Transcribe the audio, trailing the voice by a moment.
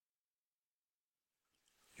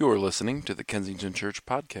You are listening to the Kensington Church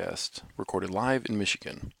Podcast, recorded live in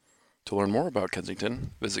Michigan. To learn more about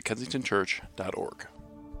Kensington, visit kensingtonchurch.org.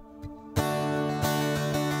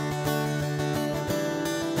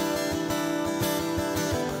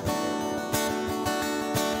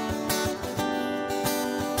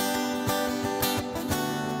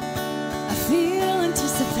 I feel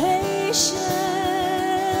anticipation.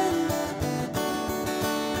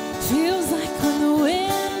 Feels like when the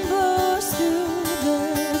wind blows through the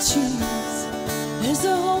trees, there's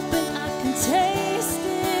a hope and I can taste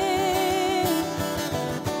it,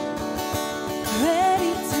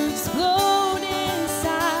 ready to explode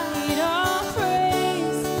inside our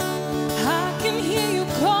praise. I can hear you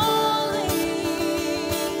calling,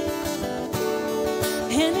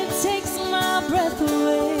 and it takes my breath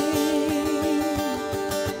away.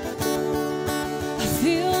 I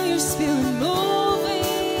feel your spirit move.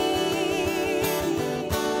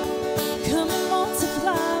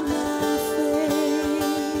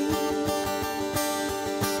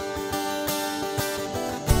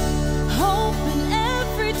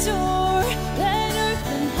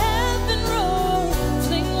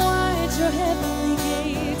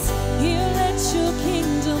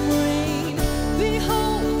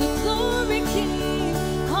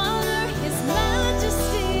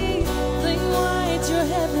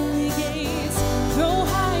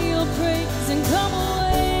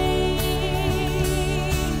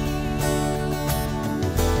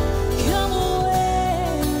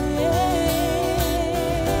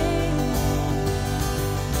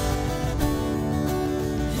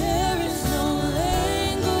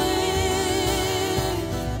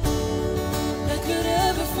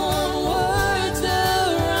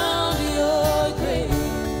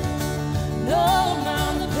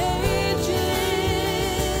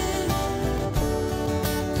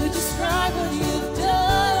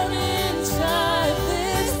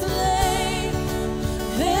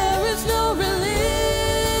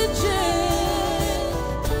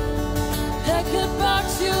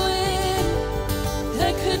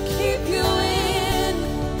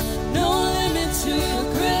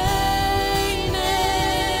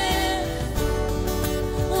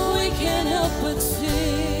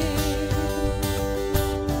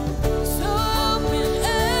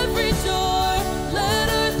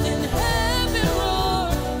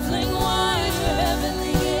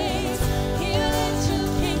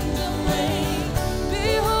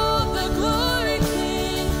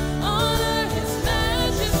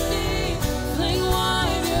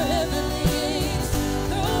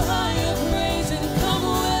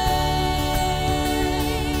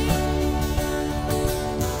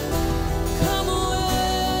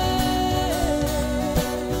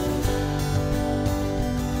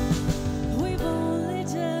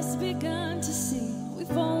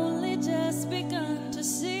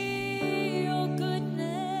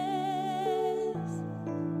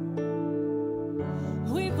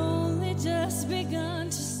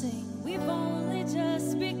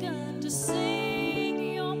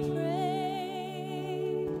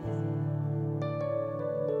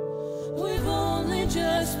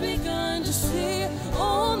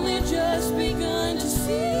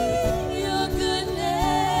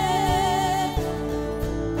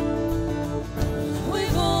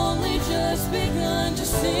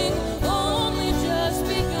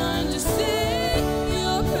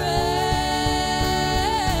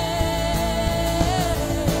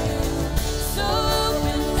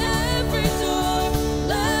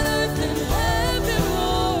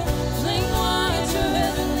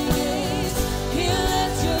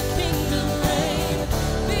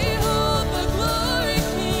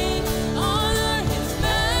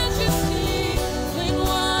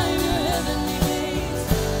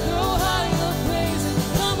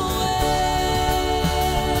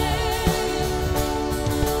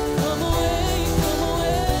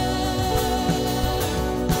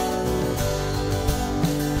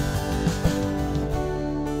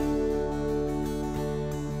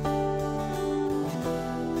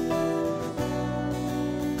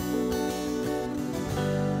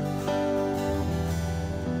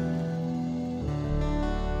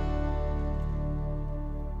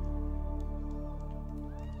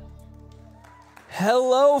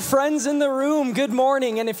 Hello, friends in the room. Good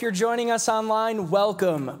morning. And if you're joining us online,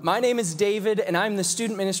 welcome. My name is David, and I'm the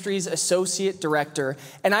Student Ministries Associate Director.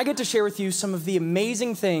 And I get to share with you some of the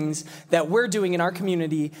amazing things that we're doing in our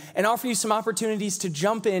community and offer you some opportunities to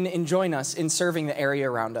jump in and join us in serving the area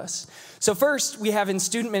around us. So first, we have in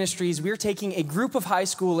Student Ministries, we're taking a group of high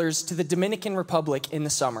schoolers to the Dominican Republic in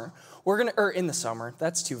the summer. in the summer,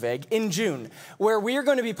 that's too vague, in June, where we are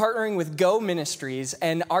going to be partnering with Go Ministries,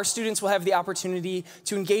 and our students will have the opportunity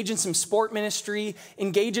to engage in some sport ministry,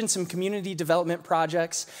 engage in some community development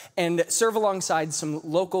projects, and serve alongside some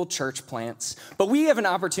local church plants. But we have an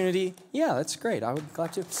opportunity, yeah, that's great, I would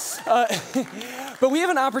clap too. But we have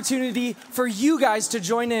an opportunity for you guys to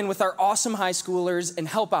join in with our awesome high schoolers and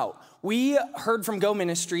help out. We heard from Go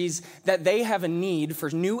Ministries that they have a need for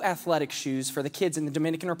new athletic shoes for the kids in the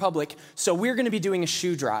Dominican Republic, so we're going to be doing a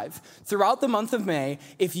shoe drive. Throughout the month of May,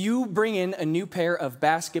 if you bring in a new pair of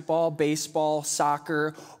basketball, baseball,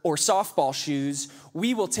 soccer, or softball shoes,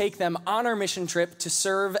 we will take them on our mission trip to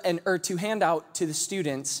serve or to hand out to the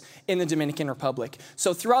students in the Dominican Republic.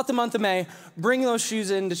 So throughout the month of May, bring those shoes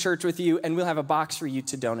into church with you, and we'll have a box for you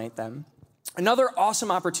to donate them. Another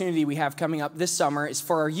awesome opportunity we have coming up this summer is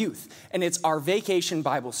for our youth, and it's our Vacation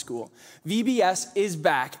Bible School. VBS is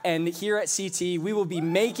back, and here at CT, we will be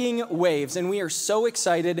making waves, and we are so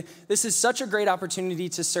excited. This is such a great opportunity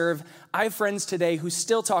to serve. I have friends today who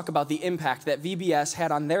still talk about the impact that VBS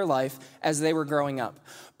had on their life as they were growing up.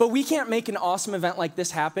 But we can't make an awesome event like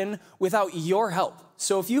this happen without your help.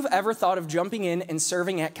 So if you've ever thought of jumping in and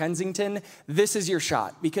serving at Kensington, this is your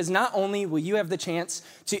shot, because not only will you have the chance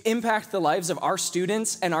to impact the lives of our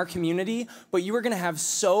students and our community, but you are going to have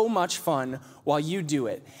so much fun while you do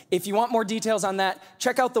it. If you want more details on that,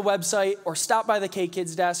 check out the website or stop by the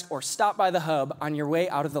K-Kids desk or stop by the hub on your way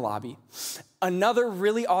out of the lobby. Another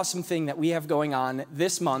really awesome thing that we have going on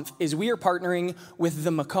this month is we are partnering with the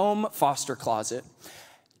Macomb Foster Closet.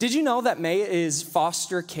 Did you know that May is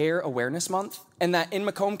Foster Care Awareness Month, and that in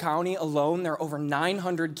Macomb County alone, there are over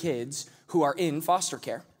 900 kids who are in foster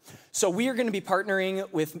care? So we are going to be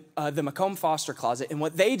partnering with the Macomb Foster Closet, and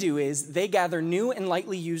what they do is they gather new and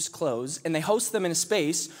lightly used clothes, and they host them in a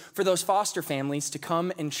space for those foster families to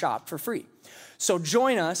come and shop for free. So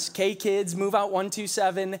join us, K-Kids, Move Out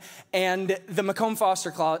 127, and the Macomb Foster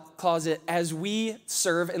Closet as we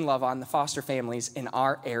serve and love on the foster families in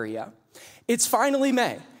our area. It's finally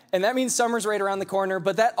May, and that means summer's right around the corner,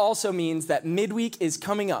 but that also means that midweek is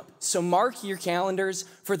coming up. So mark your calendars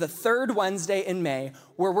for the third Wednesday in May,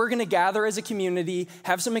 where we're going to gather as a community,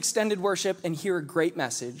 have some extended worship, and hear a great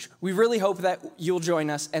message. We really hope that you'll join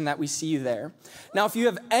us and that we see you there. Now, if you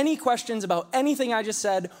have any questions about anything I just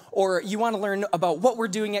said, or you want to learn about what we're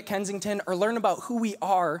doing at Kensington, or learn about who we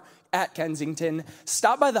are at Kensington,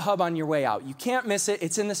 stop by the hub on your way out. You can't miss it.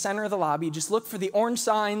 It's in the center of the lobby. Just look for the orange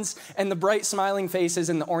signs and the bright smiling faces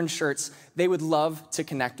and the orange shirts. They would love to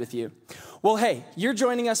connect with you. Well, hey, you're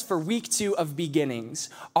joining us for week 2 of Beginnings,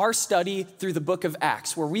 our study through the book of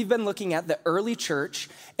Acts, where we've been looking at the early church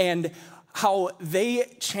and how they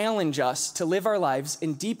challenge us to live our lives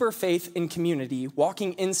in deeper faith and community,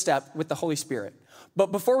 walking in step with the Holy Spirit.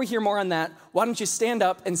 But before we hear more on that, why don't you stand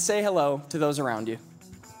up and say hello to those around you?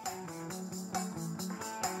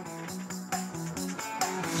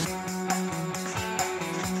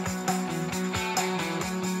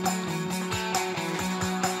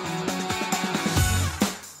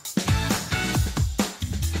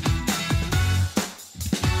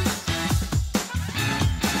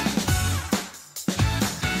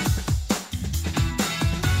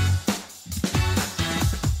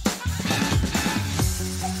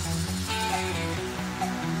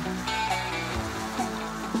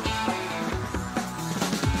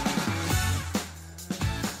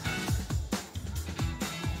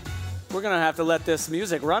 We're going to have to let this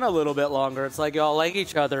music run a little bit longer. It's like y'all like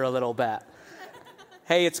each other a little bit.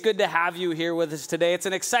 Hey, it's good to have you here with us today. It's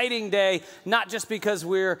an exciting day, not just because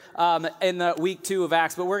we're in the week 2 of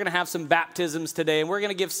Acts, but we're going to have some baptisms today, and we're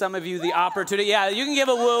going to give some of you the opportunity. Yeah, you can give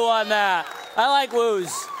a woo on that. I like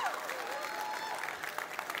woos.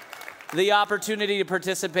 The opportunity to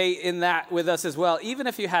participate in that with us as well, even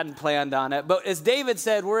if you hadn't planned on it. But as David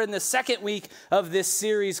said, we're in the second week of this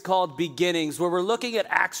series called Beginnings, where we're looking at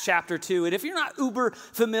Acts chapter 2. And if you're not uber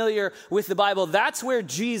familiar with the Bible, that's where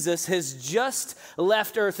Jesus has just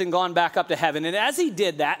left earth and gone back up to heaven. And as he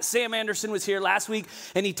did that, Sam Anderson was here last week,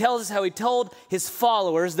 and he tells us how he told his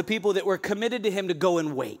followers, the people that were committed to him, to go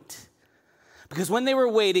and wait. Because when they were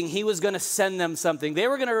waiting, he was going to send them something. They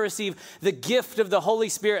were going to receive the gift of the Holy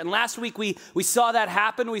Spirit. And last week, we saw that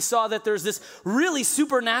happen. We saw that there's this really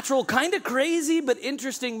supernatural, kind of crazy, but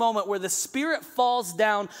interesting moment where the Spirit falls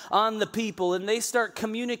down on the people and they start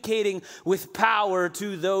communicating with power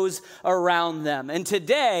to those around them. And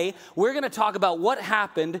today, we're going to talk about what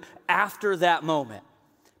happened after that moment.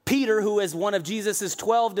 Peter, who is one of Jesus'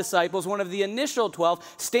 12 disciples, one of the initial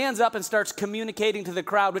 12, stands up and starts communicating to the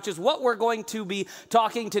crowd, which is what we're going to be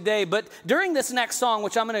talking today. But during this next song,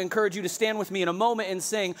 which I'm going to encourage you to stand with me in a moment and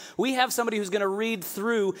sing, we have somebody who's going to read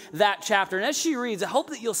through that chapter. And as she reads, I hope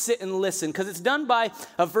that you'll sit and listen, because it's done by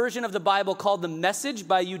a version of the Bible called The Message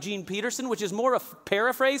by Eugene Peterson, which is more a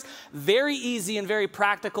paraphrase, very easy and very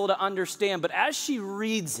practical to understand. But as she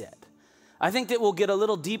reads it, I think that we'll get a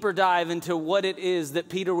little deeper dive into what it is that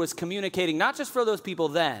Peter was communicating, not just for those people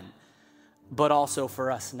then, but also for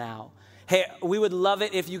us now. Hey, we would love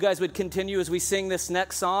it if you guys would continue as we sing this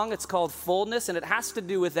next song. It's called Fullness, and it has to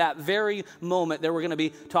do with that very moment that we're going to be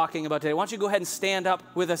talking about today. Why don't you go ahead and stand up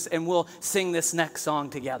with us, and we'll sing this next song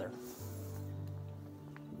together.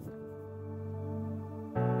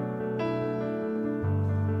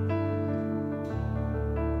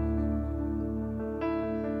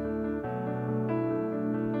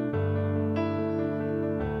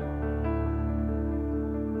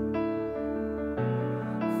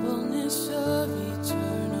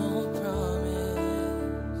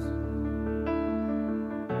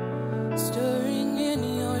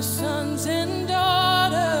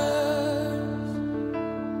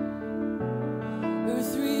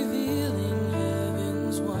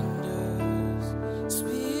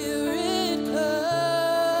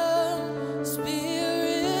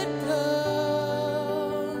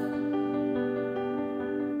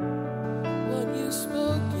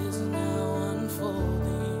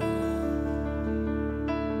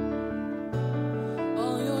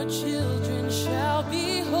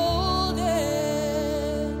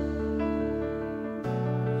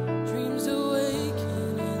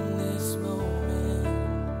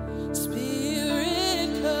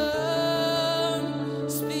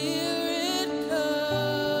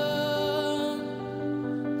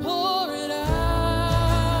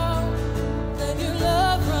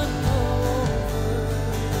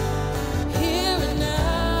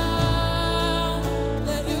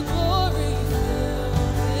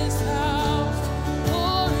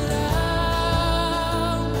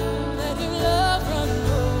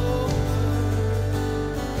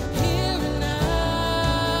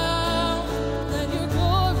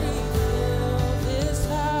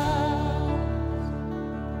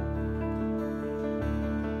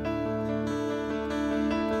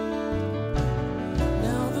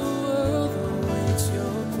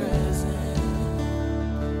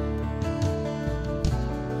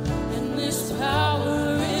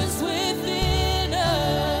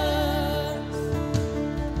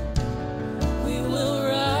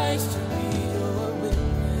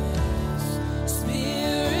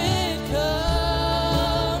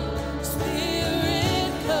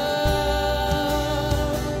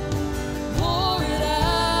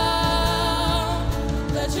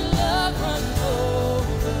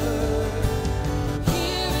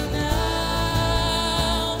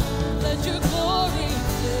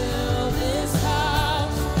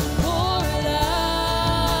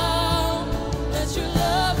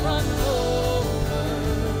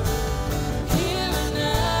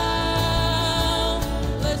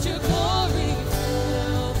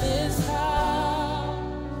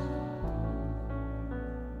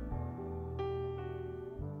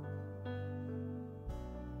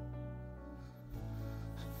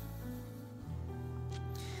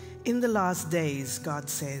 In the last days, God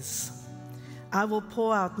says, I will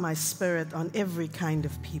pour out my spirit on every kind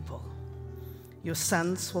of people. Your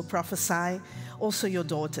sons will prophesy, also your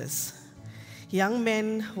daughters. Young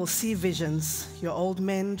men will see visions, your old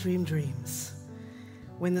men dream dreams.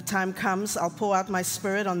 When the time comes, I'll pour out my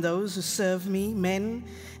spirit on those who serve me, men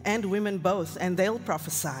and women both, and they'll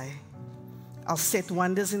prophesy. I'll set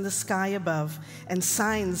wonders in the sky above and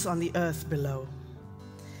signs on the earth below.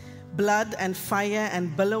 Blood and fire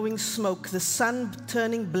and billowing smoke, the sun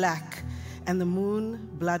turning black and the moon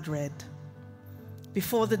blood red.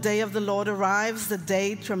 Before the day of the Lord arrives, the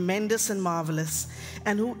day tremendous and marvelous,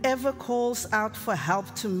 and whoever calls out for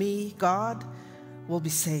help to me, God, will be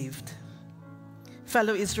saved.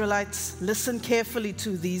 Fellow Israelites, listen carefully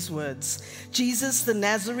to these words. Jesus the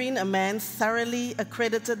Nazarene, a man thoroughly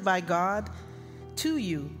accredited by God, to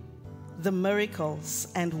you, the miracles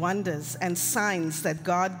and wonders and signs that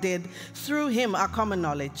God did through him are common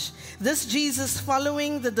knowledge. This Jesus,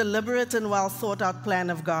 following the deliberate and well thought out plan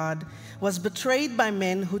of God, was betrayed by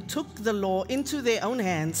men who took the law into their own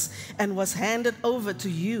hands and was handed over to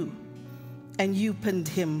you. And you pinned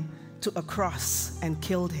him to a cross and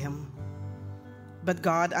killed him. But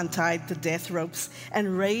God untied the death ropes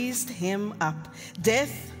and raised him up.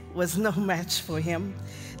 Death was no match for him.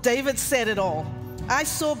 David said it all. I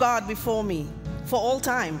saw God before me for all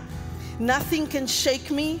time. Nothing can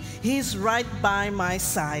shake me. He's right by my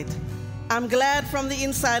side. I'm glad from the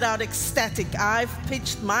inside out, ecstatic. I've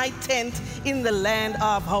pitched my tent in the land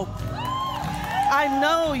of hope. I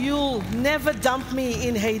know you'll never dump me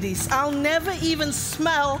in Hades. I'll never even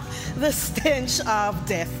smell the stench of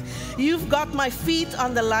death. You've got my feet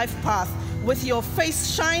on the life path. With your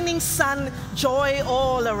face shining sun, joy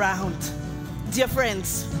all around. Dear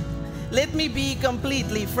friends, let me be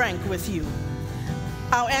completely frank with you.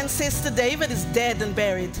 Our ancestor David is dead and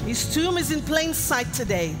buried. His tomb is in plain sight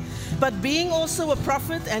today. But being also a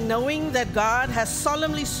prophet and knowing that God has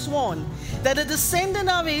solemnly sworn that a descendant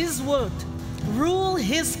of his would rule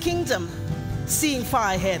his kingdom, seeing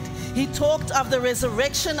far ahead, he talked of the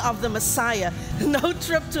resurrection of the Messiah. No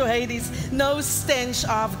trip to Hades, no stench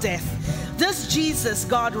of death. This Jesus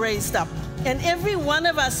God raised up, and every one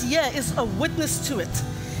of us here is a witness to it.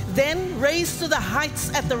 Then raised to the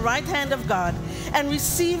heights at the right hand of God, and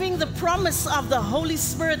receiving the promise of the Holy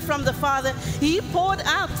Spirit from the Father, he poured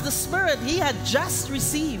out the Spirit he had just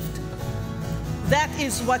received. That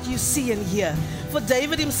is what you see and hear. For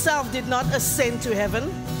David himself did not ascend to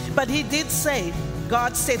heaven, but he did say,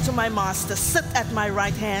 God said to my master, sit at my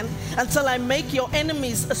right hand until I make your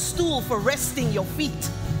enemies a stool for resting your feet.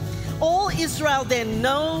 All Israel then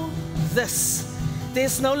know this.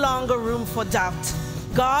 There's no longer room for doubt.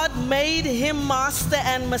 God made him master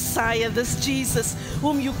and Messiah, this Jesus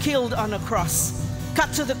whom you killed on a cross.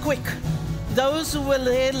 Cut to the quick. Those who were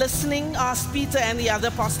there listening asked Peter and the other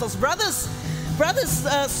apostles, brothers,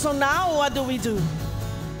 so now what do we do?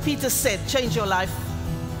 Peter said, change your life.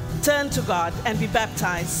 Turn to God and be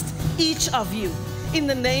baptized, each of you, in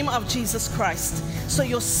the name of Jesus Christ, so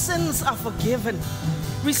your sins are forgiven.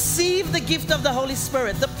 Receive the gift of the Holy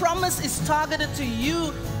Spirit. The promise is targeted to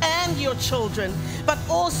you and your children, but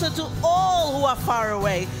also to all who are far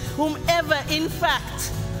away, whomever, in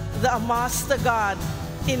fact, the Master God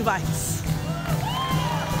invites.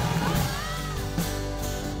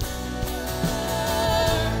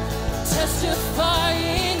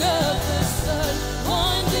 Testifying of the Son,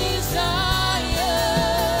 one desire.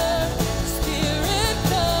 Spirit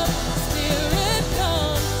come,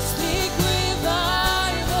 speak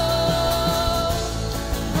revival.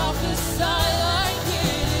 Prophesy like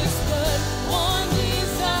it is good, one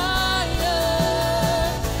desire.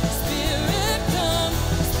 Spirit come,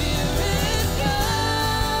 Spirit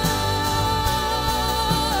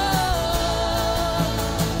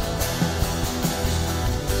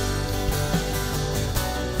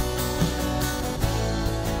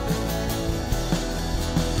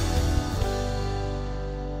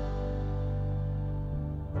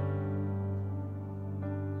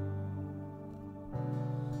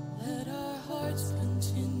Let our hearts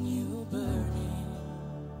continue burning,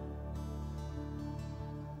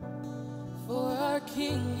 for our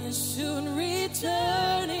King is soon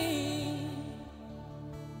returning.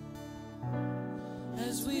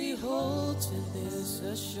 As we hold to this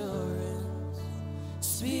assurance,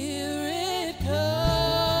 Spirit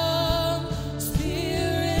come,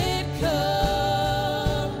 Spirit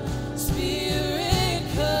come, Spirit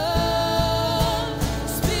come,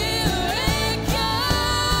 Spirit come.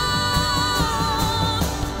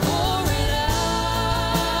 Pour it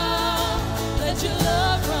out, let your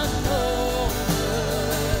love run over.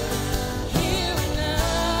 Here and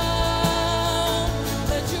now,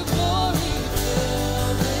 let your glory fill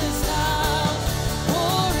this house.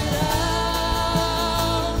 Pour it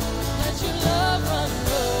out, let your love run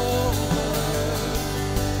over.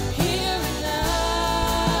 Here and now,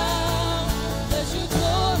 let your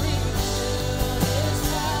glory fill this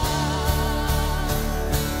house.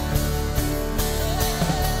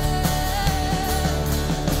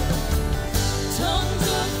 Tongues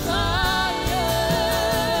of fire,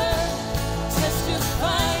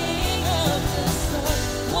 testifying of the Son,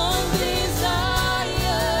 one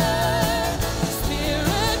desire.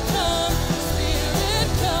 Spirit come, speak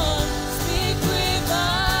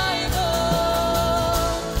revival.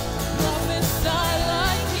 Prophesy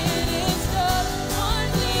like it is done, one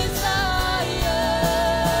desire.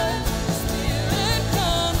 Spirit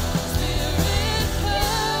come, Spirit come.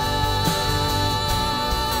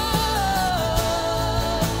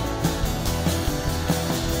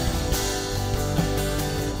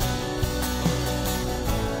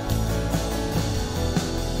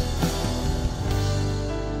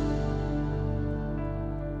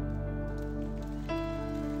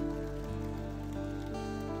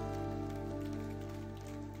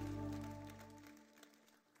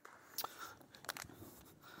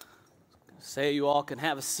 Say you all can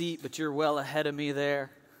have a seat, but you're well ahead of me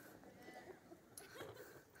there.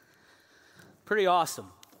 Pretty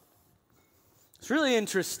awesome. It's really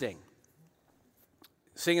interesting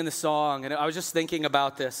singing the song, and I was just thinking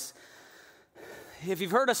about this. If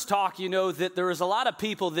you've heard us talk, you know that there was a lot of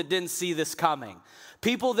people that didn't see this coming.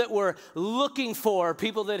 People that were looking for,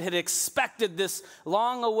 people that had expected this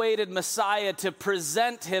long-awaited Messiah to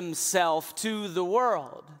present himself to the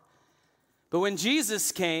world. But when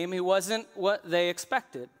Jesus came, he wasn't what they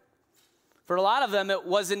expected. For a lot of them, it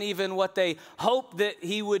wasn't even what they hoped that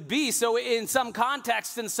he would be. So in some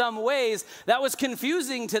context, in some ways, that was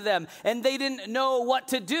confusing to them, and they didn't know what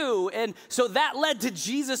to do. And so that led to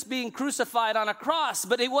Jesus being crucified on a cross,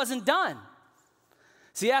 but it wasn't done.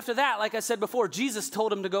 See, after that, like I said before, Jesus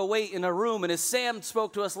told him to go wait in a room. And as Sam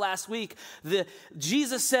spoke to us last week,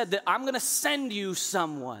 Jesus said that I'm going to send you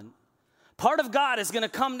someone. Part of God is going to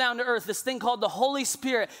come down to earth, this thing called the Holy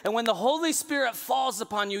Spirit. And when the Holy Spirit falls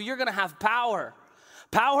upon you, you're going to have power.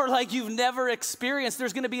 Power like you've never experienced.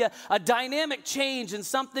 There's going to be a dynamic change and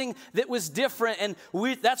something that was different. And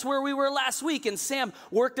that's where we were last week. And Sam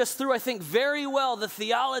worked us through, I think, very well the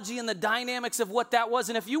theology and the dynamics of what that was.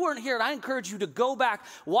 And if you weren't here, I encourage you to go back,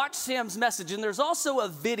 watch Sam's message. And there's also a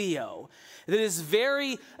video that is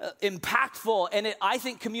very impactful, and it, I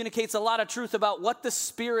think, communicates a lot of truth about what the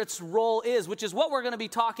Spirit's role is, which is what we're going to be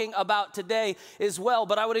talking about today as well.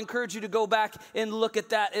 But I would encourage you to go back and look at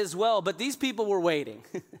that as well. But these people were waiting.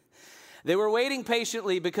 They were waiting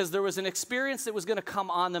patiently because there was an experience that was going to come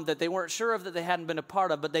on them that they weren't sure of, that they hadn't been a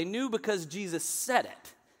part of, but they knew because Jesus said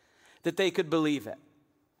it that they could believe it.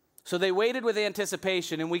 So they waited with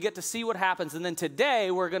anticipation, and we get to see what happens. And then today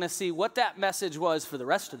we're going to see what that message was for the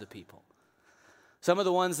rest of the people. Some of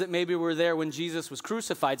the ones that maybe were there when Jesus was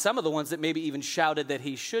crucified. Some of the ones that maybe even shouted that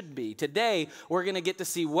he should be. Today, we're going to get to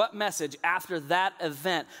see what message after that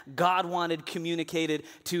event God wanted communicated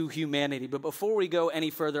to humanity. But before we go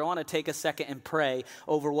any further, I want to take a second and pray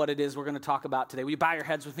over what it is we're going to talk about today. Will you bow your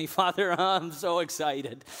heads with me, Father? I'm so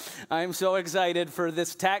excited. I'm so excited for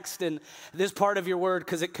this text and this part of your word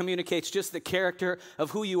because it communicates just the character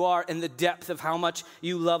of who you are and the depth of how much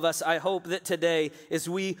you love us. I hope that today, as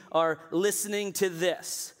we are listening to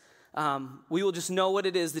this, we will just know what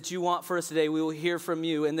it is that you want for us today. We will hear from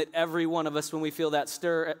you, and that every one of us, when we feel that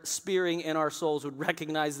spearing in our souls, would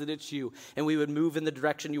recognize that it's you, and we would move in the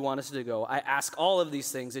direction you want us to go. I ask all of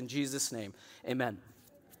these things in Jesus' name. Amen.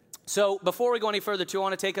 So before we go any further, too, I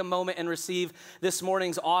want to take a moment and receive this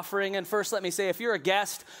morning's offering. And first, let me say, if you're a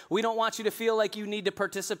guest, we don't want you to feel like you need to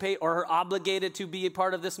participate or are obligated to be a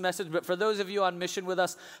part of this message. But for those of you on mission with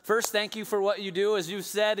us, first, thank you for what you do. As you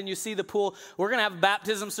said, and you see the pool, we're going to have a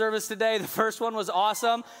baptism service today. The first one was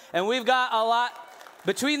awesome. And we've got a lot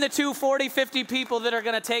between the two, 40, 50 people that are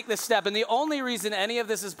going to take this step. And the only reason any of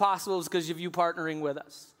this is possible is because of you partnering with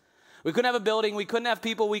us. We couldn't have a building, we couldn't have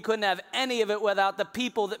people, we couldn't have any of it without the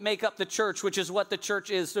people that make up the church, which is what the church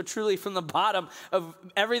is. So truly, from the bottom of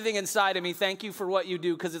everything inside of me, thank you for what you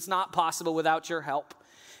do, because it's not possible without your help.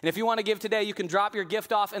 And if you want to give today, you can drop your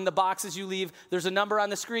gift off in the box as you leave. There's a number on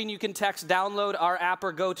the screen. You can text, download our app,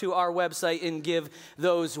 or go to our website and give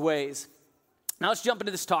those ways. Now let's jump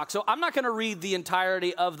into this talk. So I'm not going to read the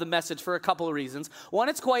entirety of the message for a couple of reasons. One,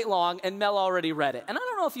 it's quite long, and Mel already read it. And I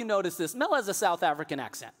don't know if you noticed this. Mel has a South African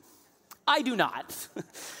accent. I do not.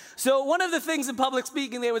 So one of the things in public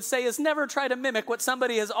speaking they would say is never try to mimic what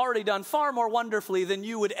somebody has already done far more wonderfully than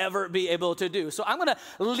you would ever be able to do. So I'm going to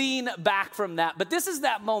lean back from that. But this is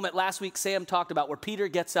that moment last week Sam talked about where Peter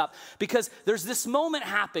gets up, because there's this moment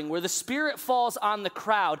happening where the Spirit falls on the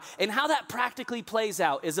crowd. And how that practically plays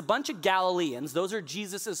out is a bunch of Galileans, those are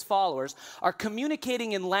Jesus's followers, are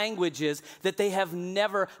communicating in languages that they have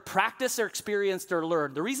never practiced or experienced or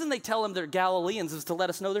learned. The reason they tell them they're Galileans is to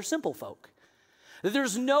let us know they're simple folk.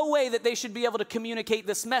 There's no way that they should be able to communicate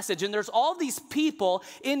this message. And there's all these people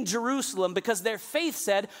in Jerusalem because their faith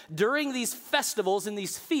said during these festivals and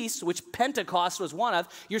these feasts, which Pentecost was one of,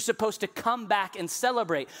 you're supposed to come back and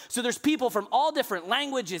celebrate. So there's people from all different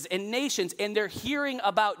languages and nations, and they're hearing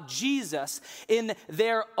about Jesus in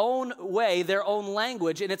their own way, their own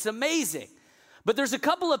language, and it's amazing. But there's a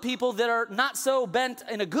couple of people that are not so bent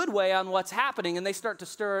in a good way on what's happening, and they start to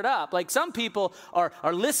stir it up. Like some people are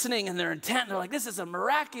listening and they're intent. They're like, this is a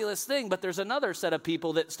miraculous thing. But there's another set of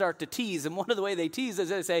people that start to tease. And one of the way they tease is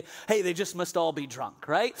they say, hey, they just must all be drunk,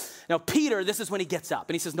 right? Now, Peter, this is when he gets up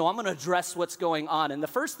and he says, no, I'm going to address what's going on. And the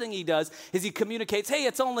first thing he does is he communicates, hey,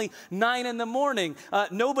 it's only 9 a.m.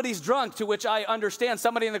 Nobody's drunk, to which I understand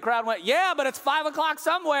somebody in the crowd went, yeah, but it's 5 o'clock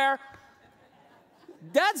somewhere.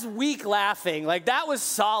 That's weak laughing. Like, that was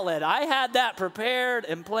solid. I had that prepared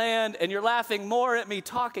and planned, and you're laughing more at me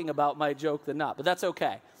talking about my joke than not, but that's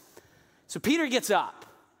okay. So Peter gets up.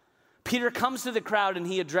 Peter comes to the crowd, and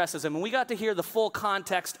he addresses them, and we got to hear the full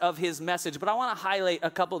context of his message, but I want to highlight a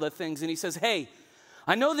couple of the things, and he says, hey,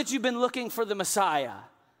 I know that you've been looking for the Messiah,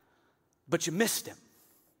 but you missed him.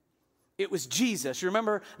 It was Jesus. You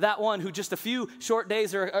remember that one who just a few short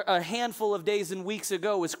days or a handful of days and weeks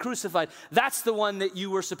ago was crucified? That's the one that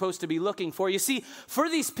you were supposed to be looking for. You see, for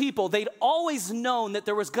these people, they'd always known that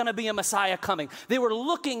there was going to be a Messiah coming. They were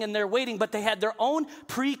looking and they're waiting, but they had their own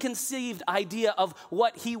preconceived idea of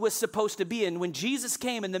what he was supposed to be. And when Jesus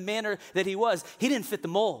came in the manner that he was, he didn't fit the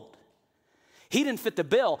mold. He didn't fit the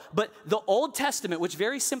bill, but the Old Testament, which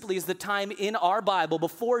very simply is the time in our Bible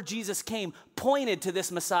before Jesus came, pointed to this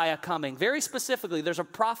Messiah coming. Very specifically, there's a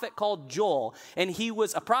prophet called Joel, and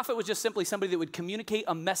a prophet was just simply somebody that would communicate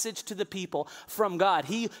a message to the people from God.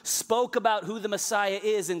 He spoke about who the Messiah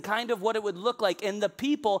is and kind of what it would look like, and the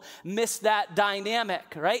people missed that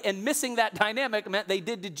dynamic, right? And missing that dynamic meant they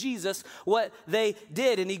did to Jesus what they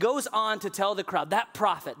did, and he goes on to tell the crowd, that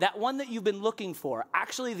prophet, that one that you've been looking for,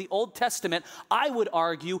 actually the Old Testament, I would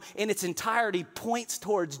argue, in its entirety points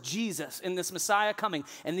towards Jesus in this Messiah coming.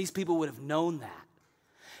 And these people would have known that.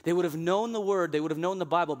 They would have known the word, they would have known the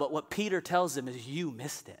Bible, but what Peter tells them is you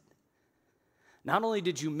missed it. Not only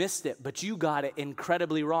did you miss it, but you got it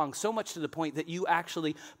incredibly wrong, so much to the point that you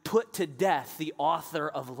actually put to death the author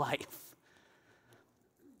of life.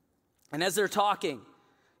 And as they're talking,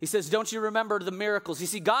 he says, don't you remember the miracles? You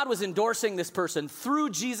see, God was endorsing this person through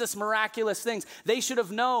Jesus' miraculous things. They should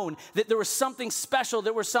have known that there was something special,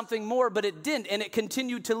 there was something more, but it didn't. And it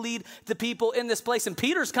continued to lead the people in this place. And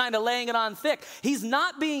Peter's kind of laying it on thick. He's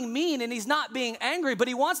not being mean and he's not being angry, but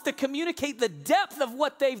he wants to communicate the depth of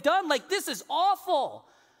what they've done. Like, this is awful.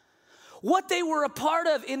 What they were a part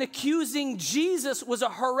of in accusing Jesus was a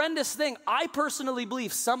horrendous thing. I personally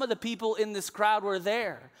believe some of the people in this crowd were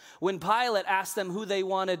there when Pilate asked them who they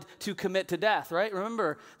wanted to commit to death, right?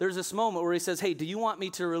 Remember, there's this moment where he says, hey, do you want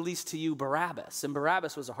me to release to you Barabbas? And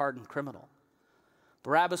Barabbas was a hardened criminal.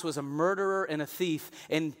 Barabbas was a murderer and a thief,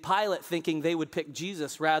 and Pilate thinking they would pick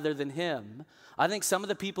Jesus rather than him. I think some of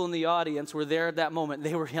the people in the audience were there at that moment.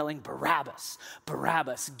 They were yelling, Barabbas,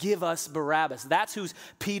 Barabbas, give us Barabbas. That's who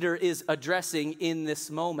Peter is addressing in this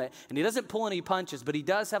moment. And he doesn't pull any punches, but he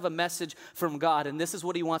does have a message from God, and this is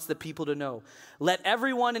what he wants the people to know. Let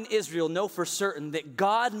everyone in Israel know for certain that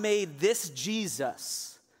God made this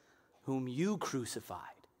Jesus, whom you crucified,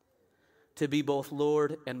 to be both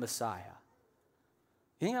Lord and Messiah.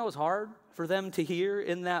 You think that was hard for them to hear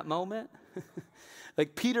in that moment?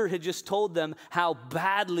 Like Peter had just told them how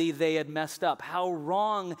badly they had messed up, how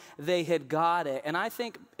wrong they had got it. And I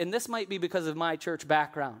think, and this might be because of my church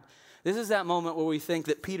background, this is that moment where we think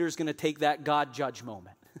that Peter's going to take that God judge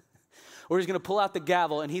moment. Where he's going to pull out the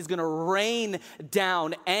gavel and he's going to rain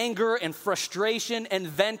down anger and frustration and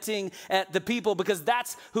venting at the people because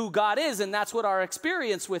that's who God is and that's what our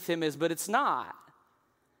experience with him is, but it's not.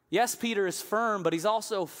 Yes, Peter is firm, but he's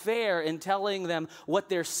also fair in telling them what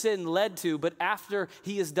their sin led to. But after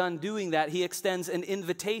he is done doing that, he extends an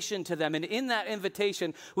invitation to them. And in that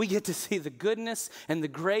invitation, we get to see the goodness and the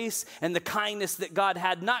grace and the kindness that God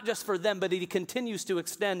had, not just for them, but he continues to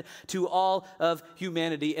extend to all of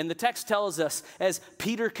humanity. And the text tells us, as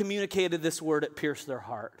Peter communicated this word, it pierced their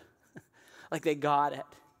heart. Like they got it.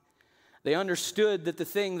 They understood that the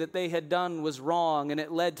thing that they had done was wrong, and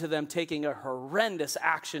it led to them taking a horrendous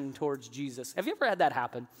action towards Jesus. Have you ever had that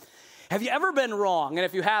happen? Have you ever been wrong? And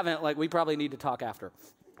if you haven't, we probably need to talk after.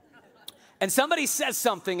 And somebody says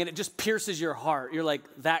something, and it just pierces your heart. You're like,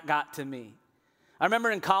 that got to me. I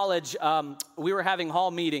remember in college, we were having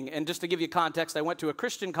hall meeting, and just to give you context, I went to a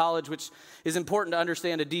Christian college, which is important to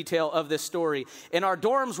understand a detail of this story. And our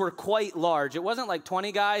dorms were quite large. It wasn't like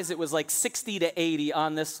 20 guys, it was like 60 to 80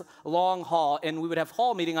 on this long hall, and we would have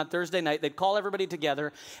hall meeting on Thursday night. They'd call everybody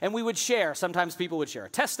together, and we would share. Sometimes people would share a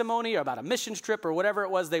testimony or about a missions trip or whatever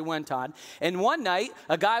it was they went on. And one night,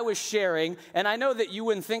 a guy was sharing, and I know that you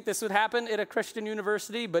wouldn't think this would happen at a Christian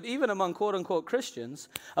university, but even among quote-unquote Christians,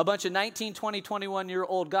 a bunch of 19, 20,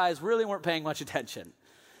 21-year-old guys really weren't paying much attention.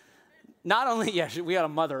 Not only, we had a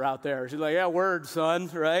mother out there. She's like, yeah, word, son,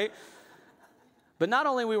 right? But not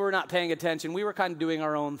only we were not paying attention, we were kind of doing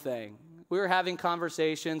our own thing. We were having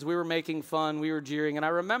conversations, we were making fun, we were jeering. And I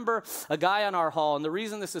remember a guy on our hall, and the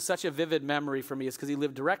reason this is such a vivid memory for me is because he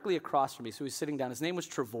lived directly across from me. So he was sitting down. His name was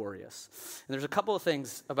Trevorius. And there's a couple of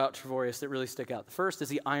things about Trevorius that really stick out. The first is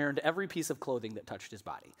he ironed every piece of clothing that touched his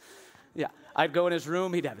body. Yeah, I'd go in his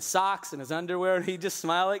room, he'd have his socks and his underwear, and he'd just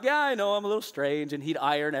smile like, yeah, I know, I'm a little strange, and he'd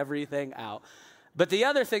iron everything out. But the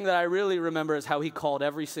other thing that I really remember is how he called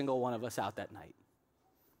every single one of us out that night.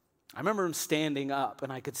 I remember him standing up,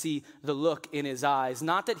 and I could see the look in his eyes.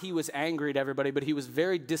 Not that he was angry at everybody, but he was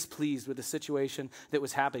very displeased with the situation that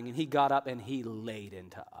was happening, and he got up and he laid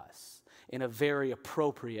into us in a very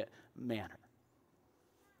appropriate manner.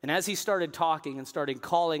 And as he started talking and started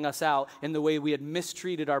calling us out in the way we had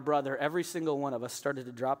mistreated our brother, every single one of us started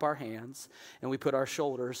to drop our hands and we put our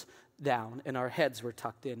shoulders down and our heads were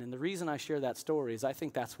tucked in. And the reason I share that story is I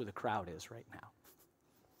think that's where the crowd is right now.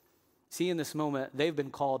 See, in this moment, they've been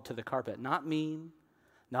called to the carpet, not mean,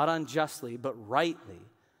 not unjustly, but rightly.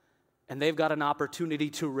 And they've got an opportunity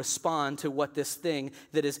to respond to what this thing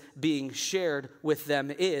that is being shared with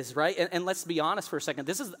them is, right? And let's be honest for a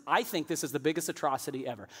second. I think this is the biggest atrocity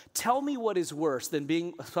ever. Tell me what is worse than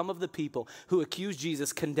being some of the people who accuse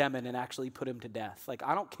Jesus, condemn him, and actually put him to death. Like,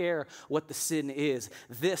 I don't care what the sin is.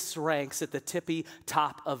 This ranks at the tippy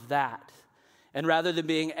top of that. And rather than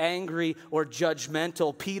being angry or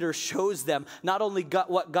judgmental, Peter shows them not only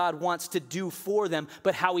what God wants to do for them,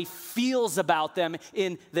 but how he feels about them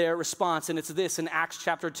in their response. And it's this, in Acts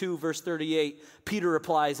chapter 2, verse 38, Peter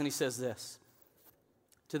replies and he says this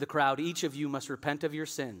to the crowd, "Each of you must repent of your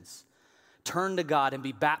sins, turn to God and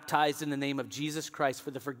be baptized in the name of Jesus Christ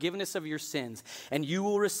for the forgiveness of your sins, and you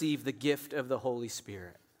will receive the gift of the Holy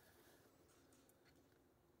Spirit."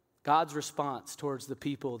 God's response towards the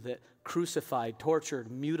people that crucified,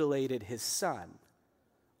 tortured, mutilated his son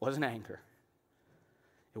wasn't anger.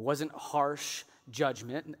 It wasn't harsh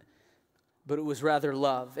judgment, but it was rather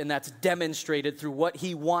love. And that's demonstrated through what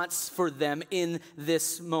he wants for them in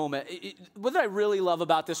this moment. What I really love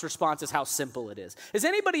about this response is how simple it is. Does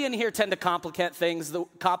anybody in here tend to complicate things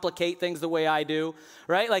the way I do,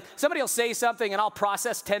 right? Like somebody will say something and I'll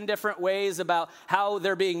process 10 different ways about how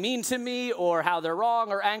they're being mean to me or how they're wrong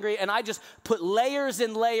or angry. And I just put layers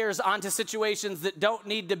and layers onto situations that don't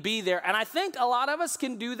need to be there. And I think a lot of us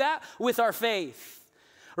can do that with our faith.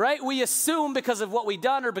 Right? We assume because of what we've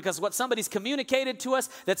done or because what somebody's communicated to us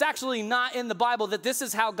that's actually not in the Bible that this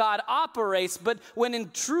is how God operates, but when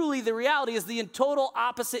in truly the reality is the total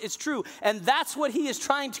opposite is true. And that's what he is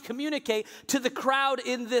trying to communicate to the crowd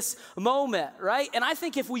in this moment, right? And I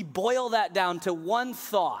think if we boil that down to one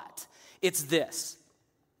thought, it's this.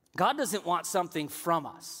 God doesn't want something from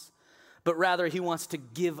us, but rather he wants to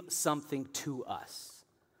give something to us.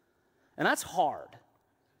 And that's hard.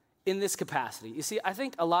 In this capacity. You see, I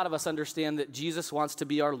think a lot of us understand that Jesus wants to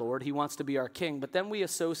be our Lord, he wants to be our King, but then we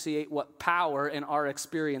associate what power in our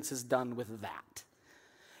experience has done with that.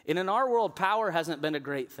 And in our world, power hasn't been a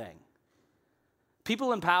great thing.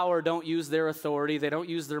 People in power don't use their authority, they don't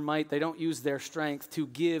use their might, they don't use their strength to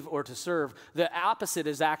give or to serve. The opposite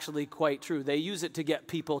is actually quite true. They use it to get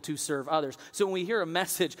people to serve others. So when we hear a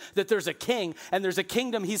message that there's a king and there's a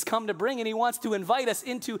kingdom he's come to bring and he wants to invite us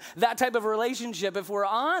into that type of relationship, if we're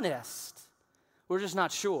honest, we're just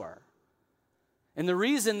not sure. And the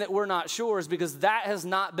reason that we're not sure is because that has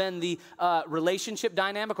not been the relationship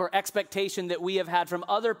dynamic or expectation that we have had from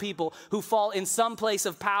other people who fall in some place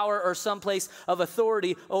of power or some place of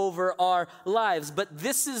authority over our lives. But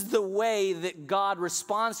this is the way that God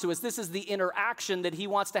responds to us. This is the interaction that he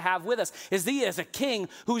wants to have with us, is he is a king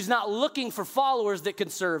who's not looking for followers that can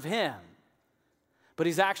serve him. But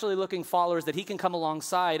he's actually looking followers that he can come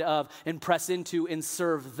alongside of and press into and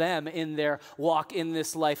serve them in their walk in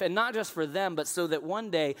this life. And not just for them, but so that one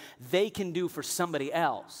day they can do for somebody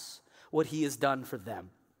else what he has done for them.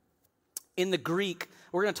 In the Greek,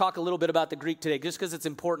 we're going to talk a little bit about the Greek today, just because it's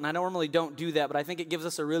important. I normally don't do that, but I think it gives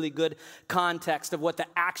us a really good context of what the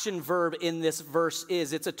action verb in this verse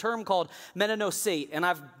is. It's a term called menonosate, and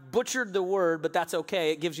I've butchered the word, but that's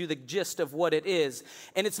okay. It gives you the gist of what it is.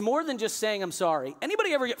 And it's more than just saying, I'm sorry.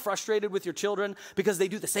 Anybody ever get frustrated with your children because they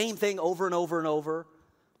do the same thing over and over and over?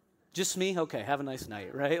 Just me? Okay, have a nice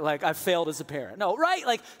night, right? Like, I've failed as a parent. No, right?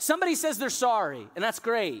 Like, somebody says they're sorry, and that's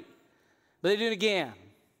great. But they do it again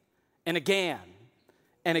and again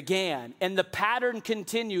and again, and the pattern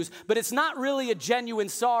continues, but it's not really a genuine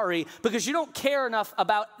sorry because you don't care enough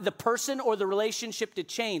about the person or the relationship to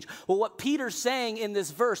change. Well, what Peter's saying in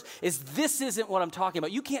this verse is this isn't what I'm talking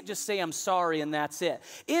about. You can't just say I'm sorry and that's it.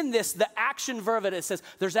 In this, the action verb of it says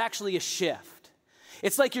there's actually a shift.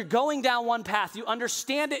 It's like you're going down one path, you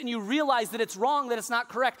understand it and you realize that it's wrong, that it's not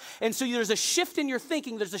correct. And so there's a shift in your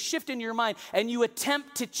thinking, there's a shift in your mind, and you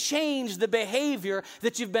attempt to change the behavior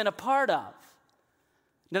that you've been a part of.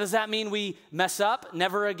 Now, does that mean we mess up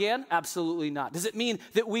never again? Absolutely not. Does it mean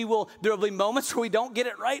that there will be moments where we don't get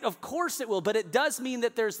it right? Of course it will. But it does mean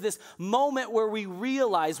that there's this moment where we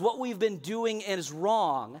realize what we've been doing is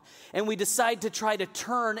wrong, and we decide to try to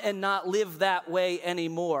turn and not live that way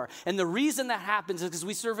anymore. And the reason that happens is because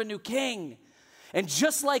we serve a new king. And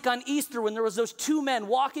just like on Easter, when there was those two men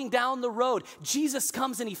walking down the road, Jesus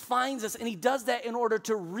comes and he finds us, and he does that in order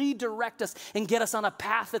to redirect us and get us on a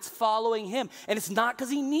path that's following him. And it's not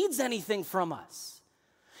because he needs anything from us.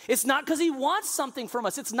 It's not because he wants something from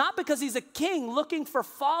us. It's not because he's a king looking for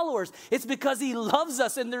followers. It's because he loves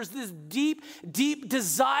us, and there's this deep, deep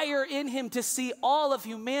desire in him to see all of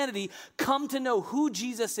humanity come to know who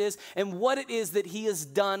Jesus is and what it is that he has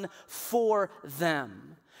done for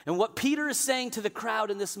them. And what Peter is saying to the crowd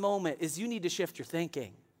in this moment is you need to shift your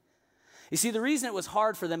thinking. You see, the reason it was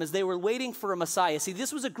hard for them is they were waiting for a Messiah. See,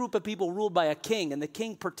 this was a group of people ruled by a king, and the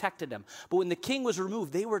king protected them. But when the king was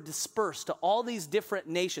removed, they were dispersed to all these different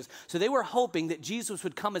nations. So they were hoping that Jesus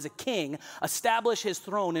would come as a king, establish his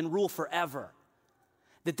throne, and rule forever.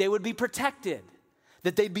 That they would be protected.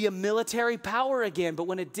 That they'd be a military power again. But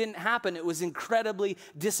when it didn't happen, it was incredibly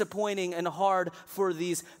disappointing and hard for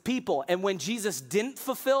these people. And when Jesus didn't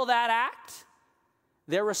fulfill that act,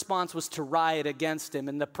 their response was to riot against him.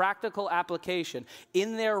 And the practical application,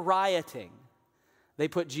 in their rioting, they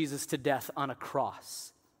put Jesus to death on a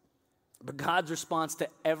cross. But God's response to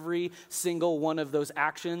every single one of those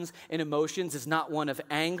actions and emotions is not one of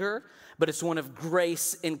anger, but it's one of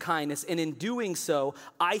grace and kindness. And in doing so,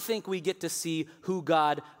 I think we get to see who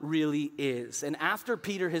God really is. And after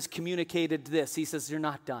Peter has communicated this, he says, you're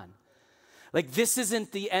not done. Like, this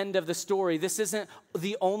isn't the end of the story. This isn't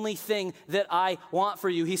the only thing that I want for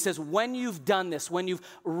you. He says, when you've done this, when you've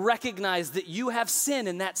recognized that you have sin,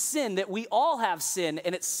 and that sin, that we all have sin,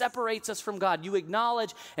 and it separates us from God, you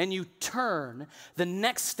acknowledge and you turn, the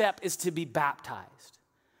next step is to be baptized.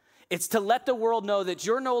 It's to let the world know that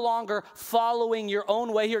you're no longer following your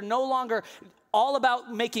own way. You're no longer all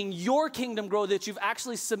about making your kingdom grow, that you've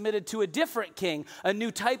actually submitted to a different king, a new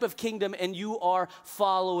type of kingdom, and you are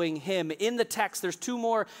following him. In the text, there's two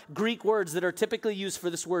more Greek words that are typically used for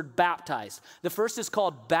this word baptize. The first is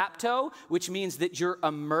called bapto, which means that you're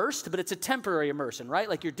immersed, but it's a temporary immersion, right?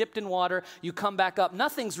 Like you're dipped in water, you come back up,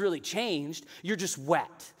 nothing's really changed, you're just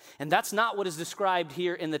wet. And that's not what is described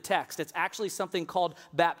here in the text. It's actually something called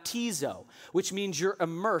baptizo, which means you're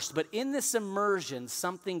immersed, but in this immersion,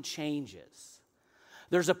 something changes.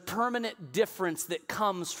 There's a permanent difference that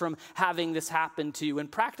comes from having this happen to you.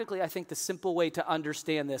 And practically, I think the simple way to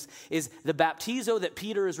understand this is the baptizo that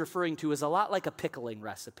Peter is referring to is a lot like a pickling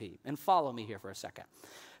recipe. And follow me here for a second.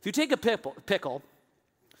 If you take a pickle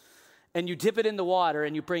and you dip it in the water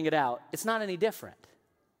and you bring it out, it's not any different.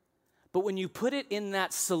 But when you put it in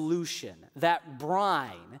that solution, that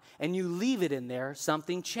brine, and you leave it in there,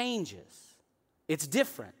 something changes. It's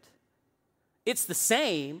different. It's the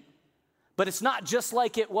same, but it's not just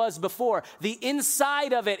like it was before. The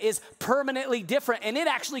inside of it is permanently different, and it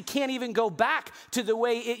actually can't even go back to the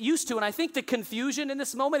way it used to. And I think the confusion in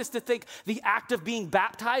this moment is to think the act of being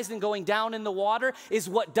baptized and going down in the water is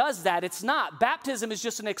what does that. It's not. Baptism is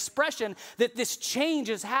just an expression that this change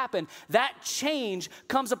has happened. That change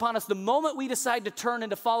comes upon us the moment we decide to turn and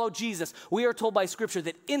to follow Jesus. We are told by Scripture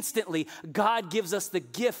that instantly God gives us the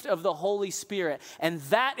gift of the Holy Spirit, and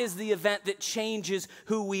that is the event that changes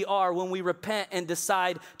who we are when we repent and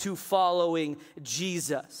decide to following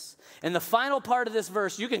Jesus. And the final part of this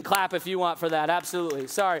verse, you can clap if you want for that, absolutely.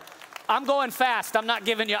 Sorry, I'm going fast. I'm not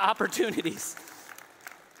giving you opportunities.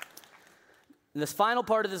 And this final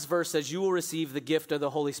part of this verse says, you will receive the gift of the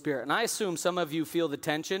Holy Spirit. And I assume some of you feel the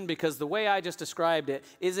tension because the way I just described it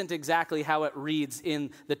isn't exactly how it reads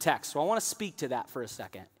in the text. So I want to speak to that for a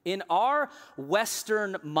second. In our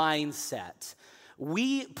Western mindset,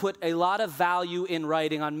 we put a lot of value in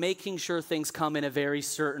writing on making sure things come in a very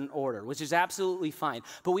certain order, which is absolutely fine.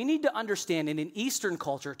 But we need to understand in an Eastern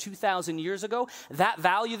culture 2,000 years ago, that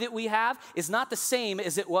value that we have is not the same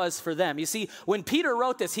as it was for them. You see, when Peter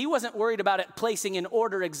wrote this, he wasn't worried about it placing in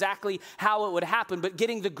order exactly how it would happen, but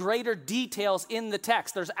getting the greater details in the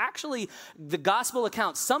text. There's actually the gospel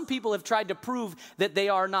accounts. Some people have tried to prove that they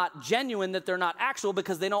are not genuine, that they're not actual,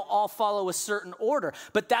 because they don't all follow a certain order.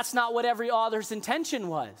 But that's not what every author's intention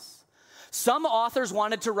was. Some authors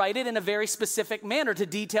wanted to write it in a very specific manner to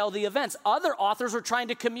detail the events. Other authors were trying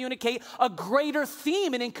to communicate a greater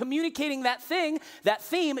theme, and in communicating that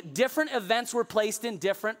theme, different events were placed in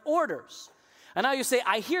different orders. And now you say,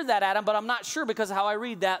 I hear that, Adam, but I'm not sure because of how I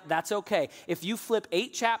read that. That's okay. If you flip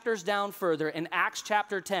 8 chapters down further in Acts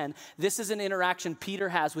chapter 10, this is an interaction Peter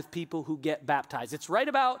has with people who get baptized. It's right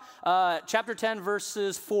about chapter 10,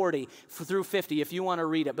 verses 40 through 50, if you want to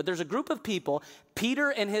read it. But there's a group of people,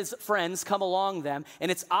 Peter and his friends come along them, and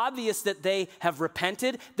it's obvious that they have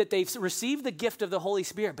repented, that they've received the gift of the Holy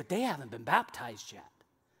Spirit, but they haven't been baptized yet.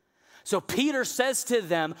 So Peter says to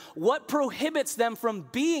them, what prohibits them from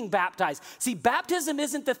being baptized? See, baptism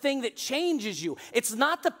isn't the thing that changes you. It's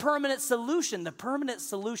not the permanent solution. The permanent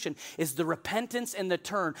solution is the repentance and the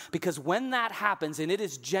turn, because when that happens, and it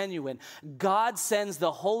is genuine, God sends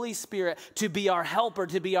the Holy Spirit to be our helper,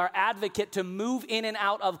 to be our advocate, to move in and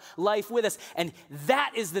out of life with us. And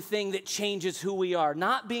that is the thing that changes who we are,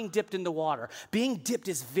 not being dipped in the water. Being dipped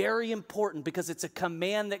is very important because it's a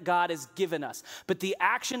command that God has given us. But the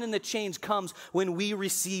action and the change comes when we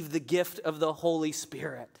receive the gift of the Holy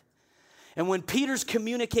Spirit. And when Peter's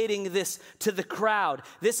communicating this to the crowd,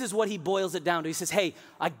 this is what he boils it down to. He says, hey,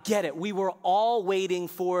 I get it. We were all waiting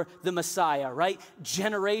for the Messiah, right?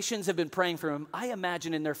 Generations have been praying for him. I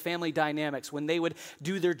imagine in their family dynamics, when they would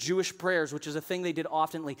do their Jewish prayers, which is a thing they did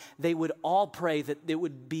oftenly, they would all pray that it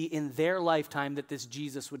would be in their lifetime that this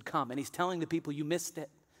Jesus would come. And he's telling the people, you missed it.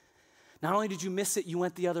 Not only did you miss it, you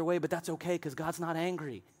went the other way, but that's okay because God's not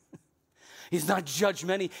angry. He's not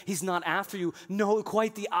judgmental. He's not after you. No,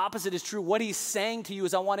 quite the opposite is true. What he's saying to you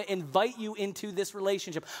is, I want to invite you into this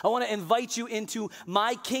relationship. I want to invite you into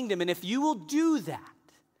my kingdom. And if you will do that,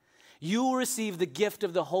 you will receive the gift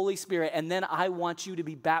of the Holy Spirit. And then I want you to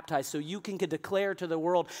be baptized so you can declare to the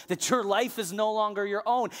world that your life is no longer your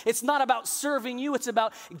own. It's not about serving you. It's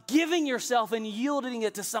about giving yourself and yielding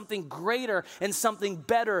it to something greater and something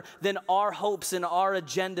better than our hopes and our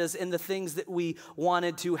agendas and the things that we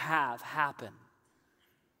wanted to have happen.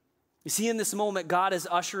 You see, in this moment, God is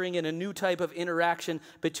ushering in a new type of interaction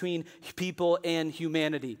between people and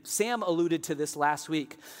humanity. Sam alluded to this last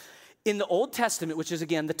week. In the Old Testament, which is,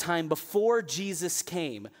 again, the time before Jesus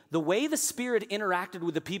came, the way the Spirit interacted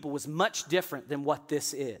with the people was much different than what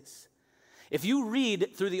this is. If you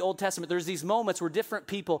read through the Old Testament, there's these moments where different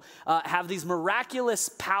people have these miraculous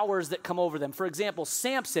powers that come over them. For example,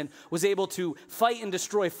 Samson was able to fight and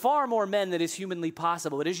destroy far more men than is humanly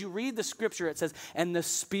possible. But as you read the scripture, it says, and the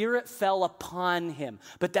Spirit fell upon him.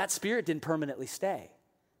 But that Spirit didn't permanently stay.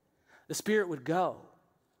 The Spirit would go.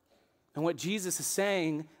 And what Jesus is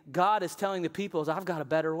saying, God is telling the people, is I've got a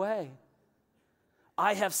better way.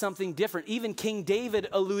 I have something different. Even King David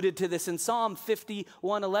alluded to this in Psalm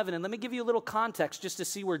 51:11. And let me give you a little context just to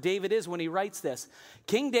see where David is when he writes this.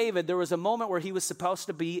 King David, there was a moment where he was supposed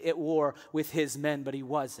to be at war with his men, but he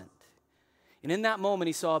wasn't. And in that moment,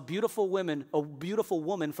 he saw a beautiful woman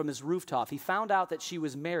from his rooftop. He found out that she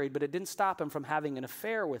was married, but it didn't stop him from having an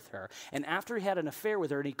affair with her. And after he had an affair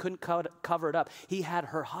with her and he couldn't cover it up, he had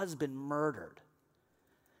her husband murdered.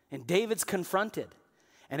 And David's confronted.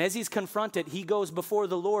 And as he's confronted, he goes before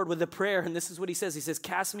the Lord with a prayer. And this is what he says. He says,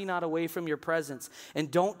 cast me not away from your presence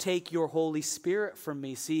and don't take your Holy Spirit from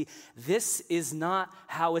me. See, this is not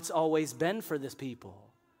how it's always been for this people.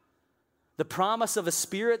 The promise of a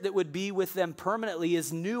Spirit that would be with them permanently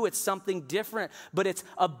is new. It's something different, but it's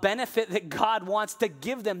a benefit that God wants to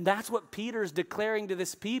give them. That's what Peter's declaring to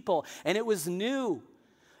this people, and it was new.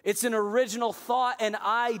 It's an original thought and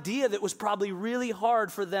idea that was probably really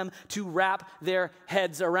hard for them to wrap their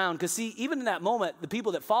heads around. Because see, even in that moment, the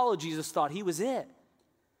people that followed Jesus thought he was it.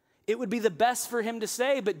 It would be the best for him to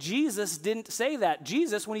say, but Jesus didn't say that.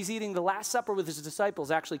 Jesus, when he's eating the Last Supper with his disciples,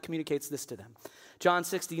 actually communicates this to them. John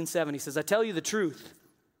 16:7, he says, I tell you the truth,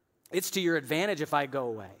 it's to your advantage if I go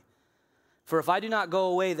away. For if I do not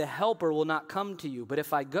go away, the Helper will not come to you. But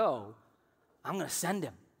if I go, I'm going to send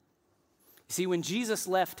him. You see, when Jesus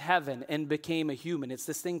left heaven and became a human, it's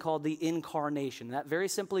this thing called the incarnation. That very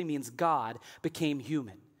simply means God became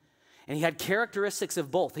human. And he had characteristics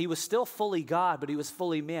of both. He was still fully God, but he was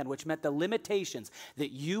fully man, which meant the limitations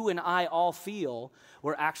that you and I all feel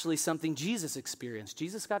were actually something Jesus experienced.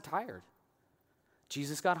 Jesus got tired.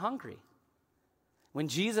 Jesus got hungry. When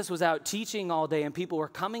Jesus was out teaching all day and people were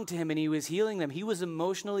coming to him and he was healing them, he was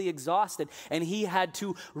emotionally exhausted and he had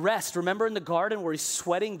to rest. Remember in the garden where he's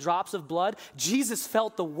sweating drops of blood? Jesus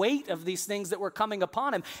felt the weight of these things that were coming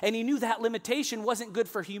upon him, and he knew that limitation wasn't good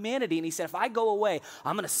for humanity. And he said, if I go away,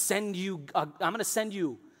 I'm going to send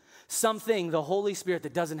you something, the Holy Spirit,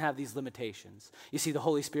 that doesn't have these limitations. You see, the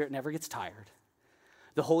Holy Spirit never gets tired.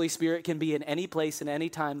 The Holy Spirit can be in any place and any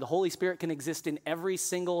time. The Holy Spirit can exist in every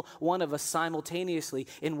single one of us simultaneously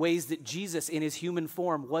in ways that Jesus in his human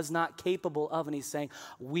form was not capable of. And he's saying,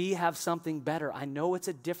 we have something better. I know it's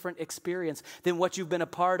a different experience than what you've been a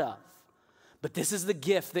part of. But this is the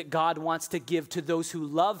gift that God wants to give to those who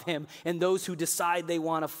love him and those who decide they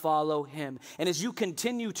want to follow him. And as you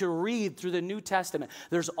continue to read through the New Testament,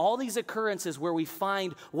 there's all these occurrences where we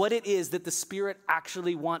find what it is that the Spirit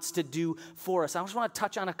actually wants to do for us. I just want to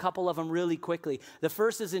touch on a couple of them really quickly. The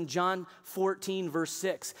first is in John 14, verse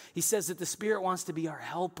 6. He says that the Spirit wants to be our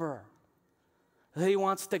helper. that he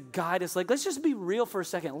wants to guide us. Like, let's just be real for a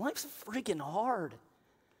second. Life's freaking hard.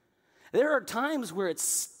 There are times where it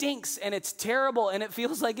stinks and it's terrible and it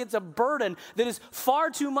feels like it's a burden that is far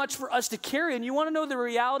too much for us to carry. And you want to know the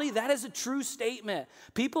reality? That is a true statement.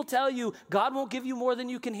 People tell you God won't give you more than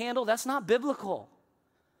you can handle. That's not biblical.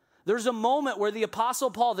 There's a moment where the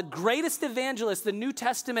Apostle Paul, the greatest evangelist the New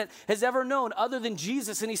Testament has ever known other than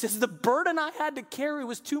Jesus, and he says, the burden I had to carry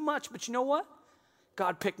was too much, but you know what?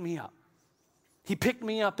 God picked me up. He picked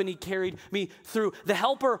me up and he carried me through. The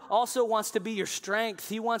helper also wants to be your strength.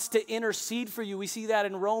 He wants to intercede for you. We see that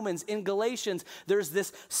in Romans. In Galatians, there's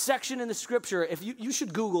this section in the scripture. If you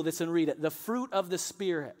should Google this and read it. The fruit of the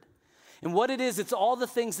Spirit. And what it is, it's all the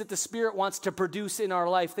things that the Spirit wants to produce in our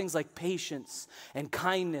life. Things like patience and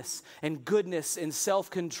kindness and goodness and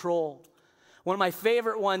self-control. One of my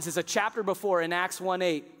favorite ones is a chapter before in Acts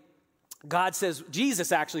 1:8. God says,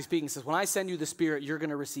 Jesus actually speaking says, when I send you the Spirit, you're going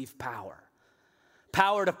to receive power.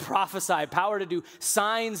 Power to prophesy, power to do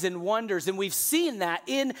signs and wonders. And we've seen that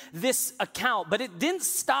in this account, but it didn't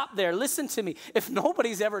stop there. Listen to me. If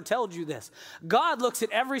nobody's ever told you this, God looks at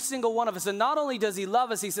every single one of us, and not only does he love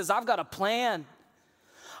us, he says, I've got a plan.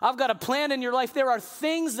 I've got a plan in your life. There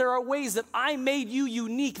are ways that I made you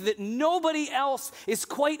unique that nobody else is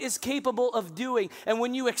quite as capable of doing. And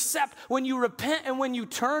when you accept, when you repent, and when you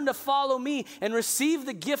turn to follow me and receive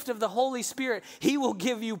the gift of the Holy Spirit, he will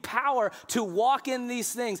give you power to walk in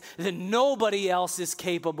these things that nobody else is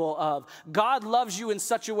capable of. God loves you in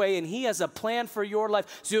such a way, and he has a plan for your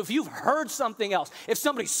life. So if you've heard something else, if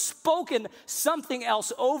somebody's spoken something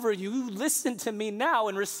else over you, listen to me now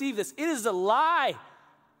and receive this. It is a lie.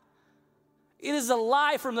 It is a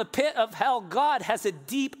lie from the pit of hell. God has a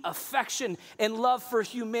deep affection and love for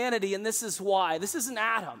humanity, and this is why. This isn't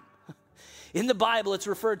Adam. In the Bible, it's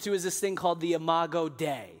referred to as this thing called the Imago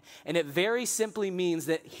Dei, and it very simply means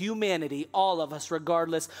that humanity, all of us,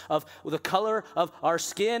 regardless of the color of our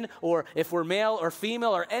skin, or if we're male or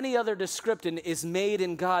female or any other description, is made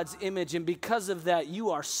in God's image, and because of that,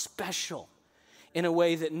 you are special in a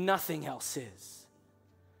way that nothing else is.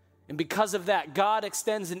 And because of that, God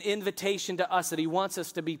extends an invitation to us that he wants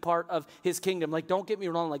us to be part of his kingdom. Like, don't get me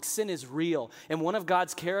wrong, like sin is real. And one of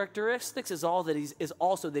God's characteristics is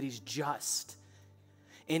also that he's just.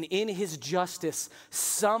 And in his justice,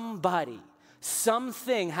 something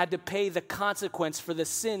had to pay the consequence for the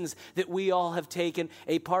sins that we all have taken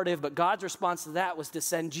a part of. But God's response to that was to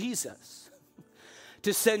send Jesus.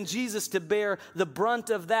 To send Jesus to bear the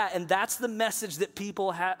brunt of that. And that's the message that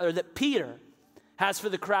Peter has for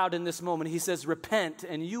the crowd in this moment. He says, repent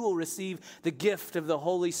and you will receive the gift of the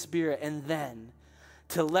Holy Spirit. And then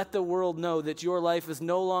to let the world know that your life is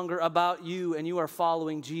no longer about you and you are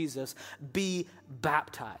following Jesus, be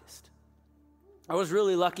baptized. I was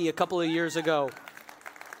really lucky a couple of years ago.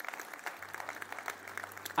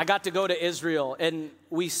 I got to go to Israel, and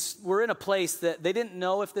we were in a place that they didn't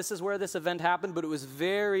know if this is where this event happened, but it was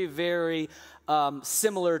very, very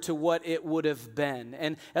similar to what it would have been.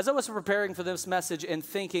 And as I was preparing for this message and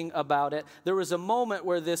thinking about it, there was a moment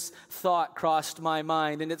where this thought crossed my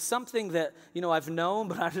mind, and it's something that, I've known,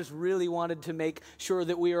 but I just really wanted to make sure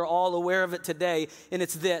that we are all aware of it today, and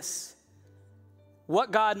it's this.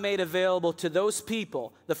 What God made available to those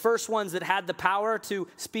people, the first ones that had the power to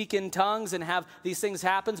speak in tongues and have these things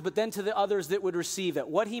happen, but then to the others that would receive it.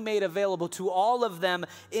 What he made available to all of them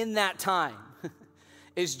in that time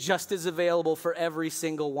is just as available for every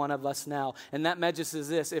single one of us now. And that message is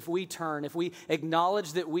this: if we turn, if we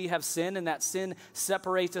acknowledge that we have sinned and that sin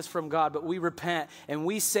separates us from God, but we repent and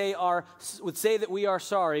we say that we are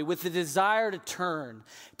sorry with the desire to turn,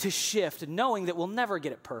 to shift, knowing that we'll never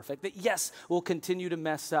get it perfect, that yes, we'll continue to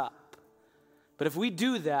mess up. But if we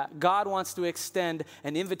do that, God wants to extend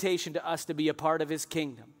an invitation to us to be a part of his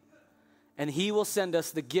kingdom. And he will send us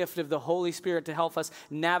the gift of the Holy Spirit to help us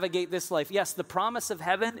navigate this life. Yes, the promise of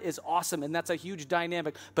heaven is awesome, and that's a huge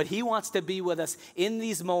dynamic. But he wants to be with us in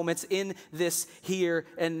these moments, in this here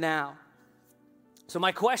and now. So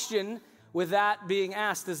my question with that being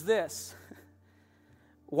asked is this.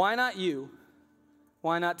 Why not you?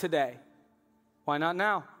 Why not today? Why not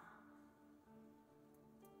now?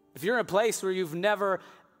 If you're in a place where you've never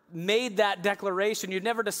made that declaration, you've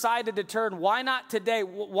never decided to turn, why not today?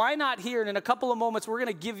 Why not here? And in a couple of moments, we're going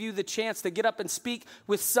to give you the chance to get up and speak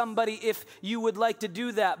with somebody if you would like to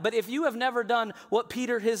do that. But if you have never done what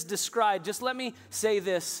Peter has described, just let me say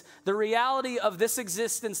this. The reality of this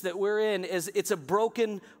existence that we're in is it's a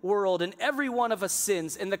broken world, and every one of us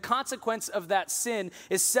sins, and the consequence of that sin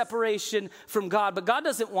is separation from God. But God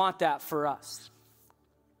doesn't want that for us.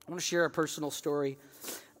 I want to share a personal story.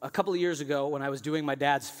 A couple of years ago, when I was doing my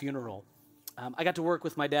dad's funeral, I got to work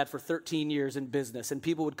with my dad for 13 years in business, and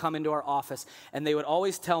people would come into our office, and they would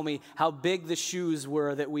always tell me how big the shoes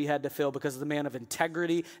were that we had to fill because of the man of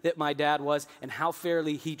integrity that my dad was and how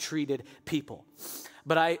fairly he treated people.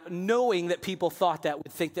 But knowing that people thought that,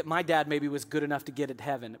 would think that my dad maybe was good enough to get into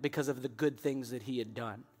heaven because of the good things that he had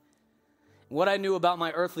done. What I knew about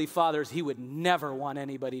my earthly father is he would never want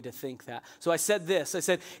anybody to think that. So I said this. I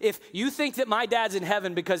said, if you think that my dad's in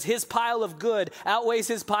heaven because his pile of good outweighs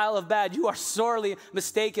his pile of bad, you are sorely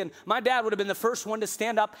mistaken. My dad would have been the first one to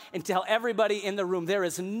stand up and tell everybody in the room, there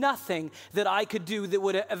is nothing that I could do that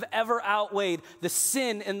would have ever outweighed the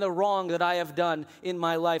sin and the wrong that I have done in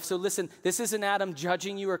my life. So listen, this isn't Adam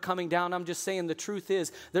judging you or coming down. I'm just saying the truth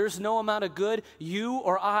is there's no amount of good you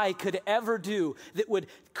or I could ever do that would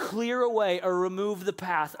clear away or remove the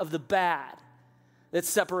path of the bad that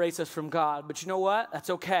separates us from God. But you know what? That's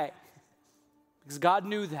okay. Because God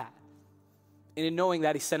knew that. And in knowing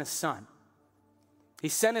that, he sent his son. He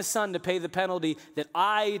sent his son to pay the penalty that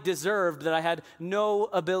I deserved, that I had no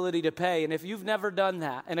ability to pay. And if you've never done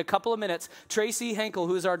that, in a couple of minutes, Tracy Henkel,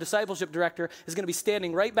 who is our discipleship director, is going to be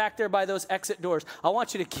standing right back there by those exit doors. I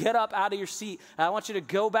want you to get up out of your seat. I want you to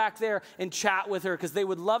go back there and chat with her because they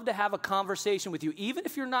would love to have a conversation with you. Even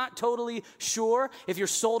if you're not totally sure, if you're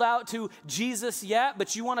sold out to Jesus yet,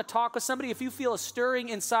 but you want to talk with somebody, if you feel a stirring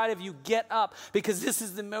inside of you, get up because this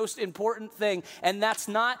is the most important thing. And that's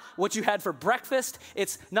not what you had for breakfast.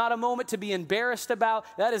 It's not a moment to be embarrassed about.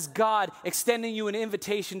 That is God extending you an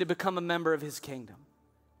invitation to become a member of his kingdom.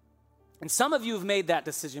 And some of you have made that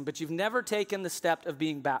decision, but you've never taken the step of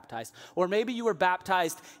being baptized. Or maybe you were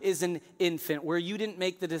baptized as an infant where you didn't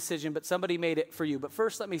make the decision, but somebody made it for you. But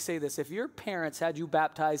first, let me say this. If your parents had you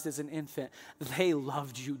baptized as an infant, they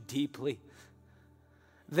loved you deeply.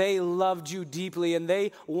 They loved you deeply, and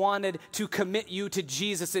they wanted to commit you to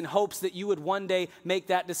Jesus in hopes that you would one day make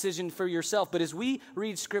that decision for yourself. But as we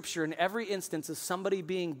read Scripture, in every instance of somebody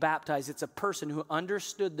being baptized, it's a person who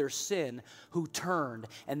understood their sin, who turned,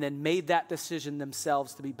 and then made that decision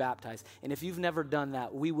themselves to be baptized. And if you've never done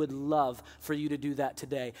that, we would love for you to do that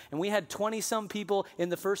today. And we had 20-some people in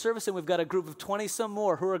the first service, and we've got a group of 20-some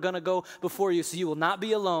more who are going to go before you. So you will not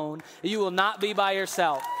be alone. You will not be by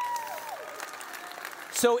yourself.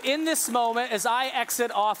 So in this moment, as I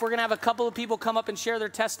exit off, we're going to have a couple of people come up and share their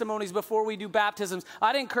testimonies before we do baptisms.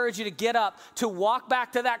 I'd encourage you to get up, to walk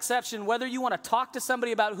back to that section, whether you want to talk to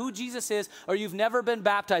somebody about who Jesus is or you've never been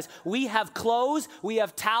baptized. We have clothes, we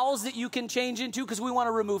have towels that you can change into because we want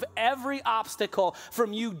to remove every obstacle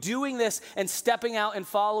from you doing this and stepping out and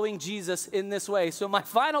following Jesus in this way. So my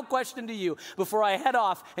final question to you before I head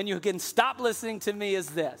off and you can stop listening to me is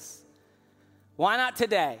this. Why not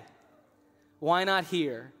today? Why not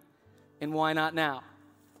here? And why not now?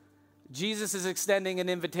 Jesus is extending an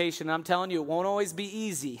invitation. I'm telling you, it won't always be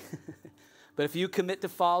easy. But if you commit to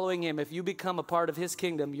following him, if you become a part of his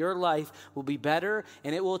kingdom, your life will be better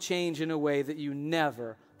and it will change in a way that you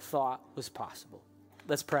never thought was possible.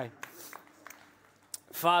 Let's pray.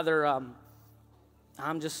 Father,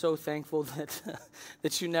 I'm just so thankful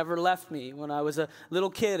that you never left me when I was a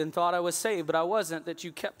little kid and thought I was saved, but I wasn't, that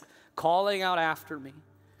you kept calling out after me.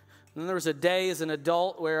 And there was a day as an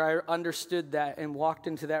adult where I understood that and walked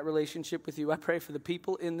into that relationship with you. I pray for the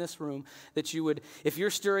people in this room that you would, if you're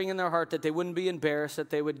stirring in their heart, that they wouldn't be embarrassed, that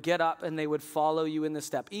they would get up and they would follow you in this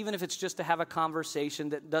step, even if it's just to have a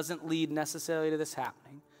conversation that doesn't lead necessarily to this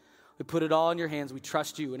happening. We put it all in your hands. We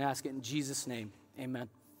trust you and ask it in Jesus' name. Amen.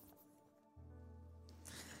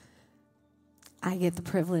 I get the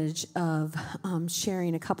privilege of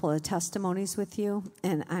sharing a couple of testimonies with you,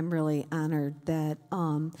 and I'm really honored that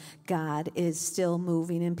God is still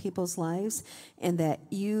moving in people's lives and that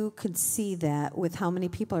you could see that with how many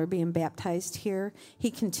people are being baptized here. He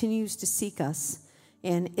continues to seek us,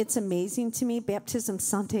 and it's amazing to me. Baptism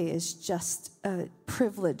Sunday is just a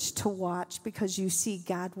privilege to watch because you see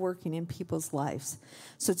God working in people's lives.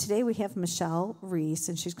 So today we have Michelle Reese,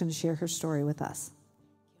 and she's going to share her story with us.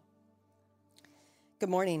 Good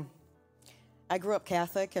morning. I grew up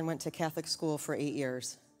Catholic and went to Catholic school for 8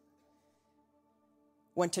 years.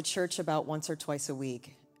 Went to church about once or twice a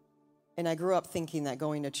week. And I grew up thinking that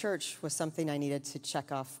going to church was something I needed to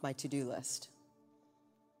check off my to-do list.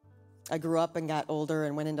 I grew up and got older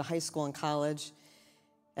and went into high school and college,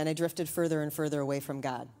 and I drifted further and further away from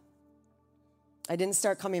God. I didn't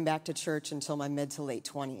start coming back to church until my mid to late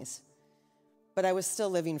 20s, but I was still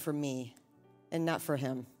living for me and not for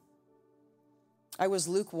him. I was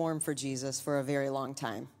lukewarm for Jesus for a very long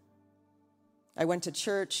time. I went to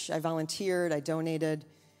church, I volunteered, I donated,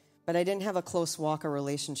 but I didn't have a close walk or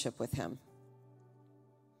relationship with him.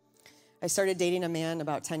 I started dating a man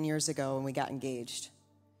about 10 years ago and we got engaged.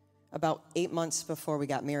 About 8 months before we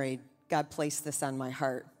got married, God placed this on my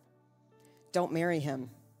heart. Don't marry him.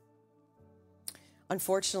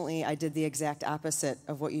 Unfortunately, I did the exact opposite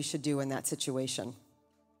of what you should do in that situation.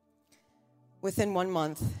 Within 1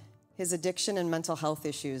 month, his addiction and mental health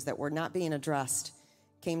issues that were not being addressed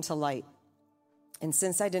came to light. And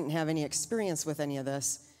since I didn't have any experience with any of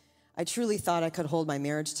this, I truly thought I could hold my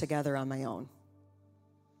marriage together on my own.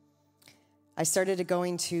 I started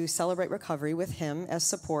going to Celebrate Recovery with him as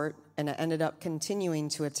support, and I ended up continuing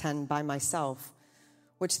to attend by myself,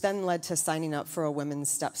 which then led to signing up for a women's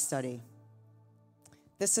step study.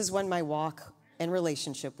 This is when my walk and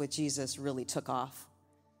relationship with Jesus really took off.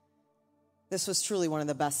 This was truly one of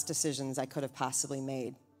the best decisions I could have possibly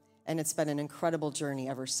made, and it's been an incredible journey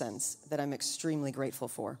ever since that I'm extremely grateful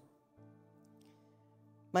for.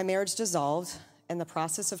 My marriage dissolved, and the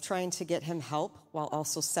process of trying to get him help while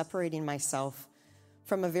also separating myself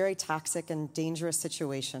from a very toxic and dangerous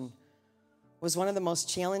situation was one of the most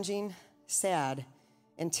challenging, sad,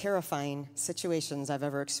 and terrifying situations I've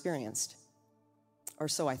ever experienced, or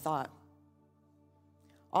so I thought.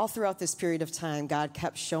 All throughout this period of time, God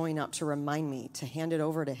kept showing up to remind me to hand it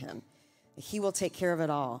over to him. He will take care of it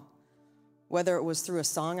all, whether it was through a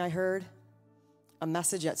song I heard, a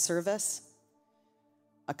message at service,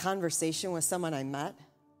 a conversation with someone I met.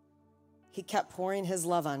 He kept pouring his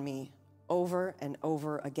love on me over and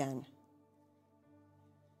over again.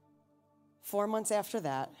 4 months after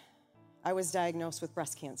that, I was diagnosed with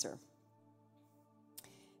breast cancer.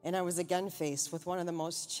 And I was again faced with one of the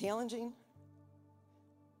most challenging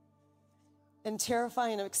and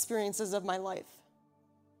terrifying experiences of my life.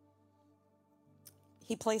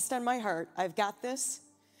 He placed on my heart, I've got this,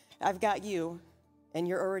 I've got you, and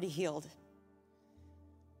you're already healed.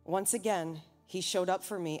 Once again, he showed up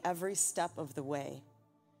for me every step of the way,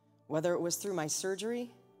 whether it was through my surgery,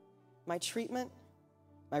 my treatment,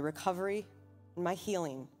 my recovery, and my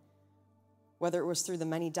healing, whether it was through the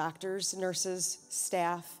many doctors, nurses,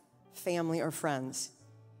 staff, family, or friends.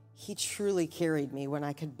 He truly carried me when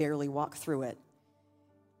I could barely walk through it.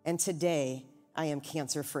 And today, I am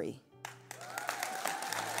cancer-free.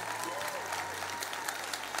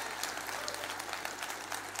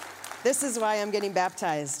 This is why I'm getting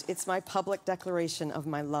baptized. It's my public declaration of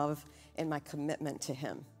my love and my commitment to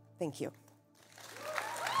him. Thank you.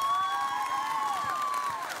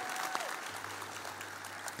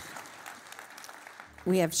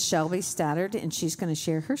 We have Shelby Stoddard, and she's going to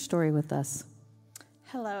share her story with us.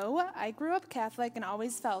 Hello. I grew up Catholic and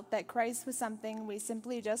always felt that Christ was something we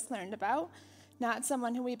simply just learned about, not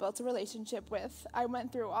someone who we built a relationship with. I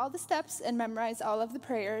went through all the steps and memorized all of the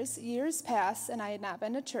prayers. Years passed, and I had not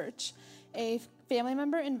been to church. A family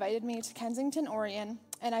member invited me to Kensington, Oregon,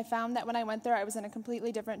 and I found that when I went there, I was in a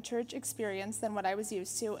completely different church experience than what I was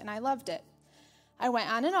used to, and I loved it. I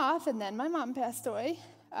went on and off, and then my mom passed away.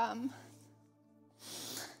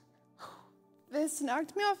 This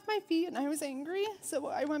knocked me off my feet, and I was angry, so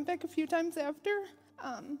I went back a few times after.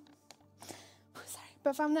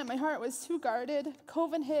 But found that my heart was too guarded.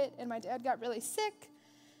 COVID hit, and my dad got really sick,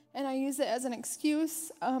 and I used it as an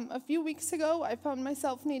excuse. A few weeks ago, I found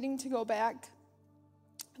myself needing to go back.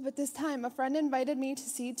 But this time, a friend invited me to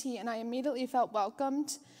CT, and I immediately felt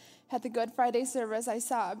welcomed. At the Good Friday service, I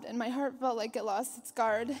sobbed, and my heart felt like it lost its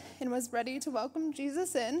guard and was ready to welcome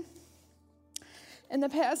Jesus in. In the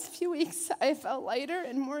past few weeks, I felt lighter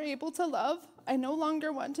and more able to love. I no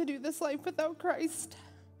longer want to do this life without Christ.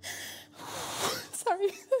 Sorry.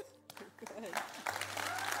 Good.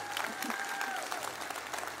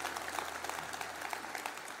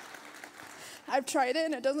 I've tried it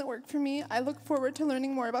and it doesn't work for me. I look forward to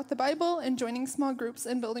learning more about the Bible and joining small groups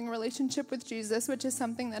and building a relationship with Jesus, which is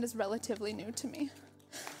something that is relatively new to me.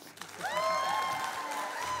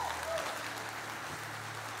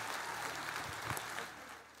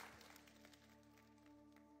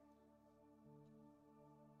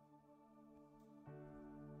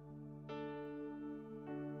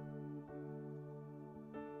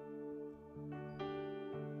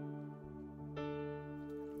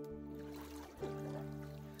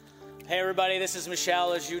 Hey everybody, this is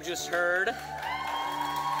Michelle, as you just heard.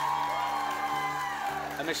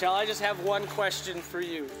 And Michelle, I just have one question for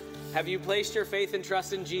you. Have you placed your faith and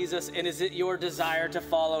trust in Jesus, and is it your desire to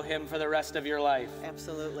follow him for the rest of your life?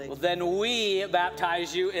 Absolutely. Well, then we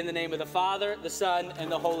baptize you in the name of the Father, the Son,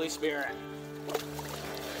 and the Holy Spirit.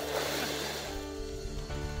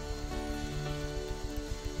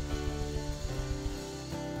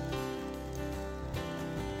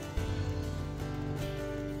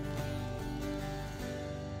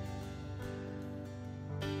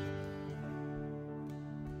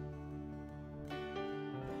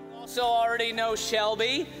 also already know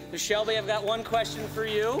Shelby. So Shelby, I've got one question for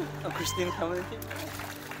you. Oh, Christine, come in.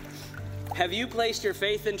 Have you placed your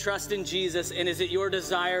faith and trust in Jesus, and is it your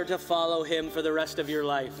desire to follow him for the rest of your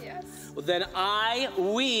life? Yes. Well, then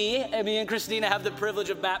me and Christina have the privilege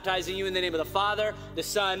of baptizing you in the name of the Father, the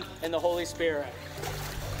Son, and the Holy Spirit.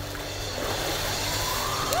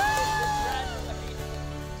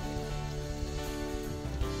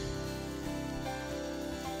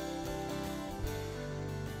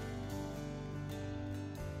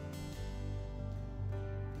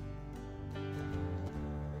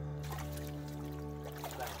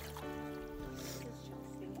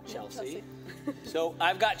 Chelsea. So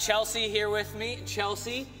I've got Chelsea here with me.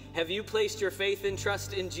 Chelsea, have you placed your faith and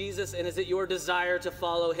trust in Jesus, and is it your desire to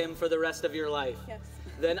follow him for the rest of your life? Yes.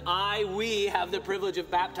 Then we have the privilege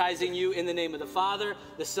of baptizing you in the name of the Father,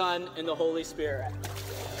 the Son, and the Holy Spirit.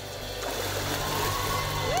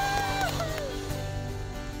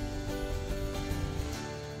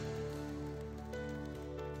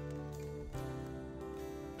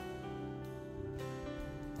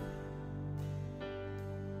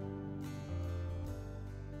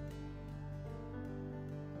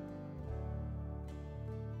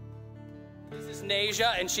 This is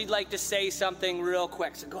Nasia, and she'd like to say something real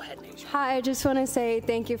quick. So go ahead, Nasia. Hi, I just want to say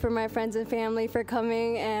thank you for my friends and family for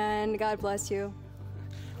coming, and God bless you.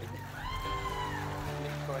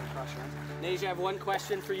 Nasia, I have one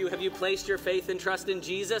question for you. Have you placed your faith and trust in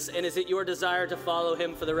Jesus, and is it your desire to follow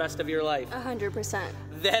him for the rest of your life? 100%.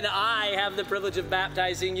 Then I have the privilege of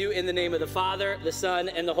baptizing you in the name of the Father, the Son,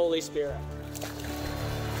 and the Holy Spirit.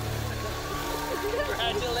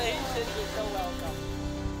 Congratulations, you're so welcome.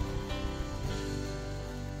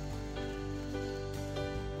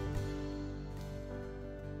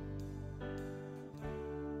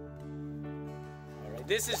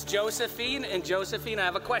 This is Josephine, and Josephine, I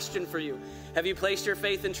have a question for you. Have you placed your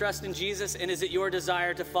faith and trust in Jesus, and is it your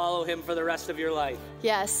desire to follow him for the rest of your life?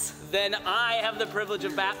 Yes. Then I have the privilege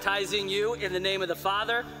of baptizing you in the name of the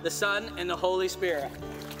Father, the Son, and the Holy Spirit.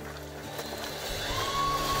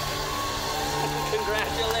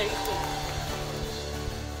 Congratulations.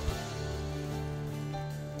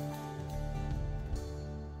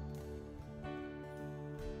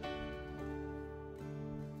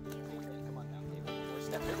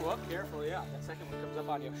 Whoop, careful, yeah. That second one comes up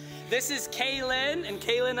on you. This is Kaylin, and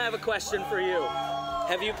Kaylin, I have a question for you.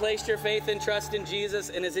 Have you placed your faith and trust in Jesus,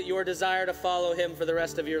 and is it your desire to follow him for the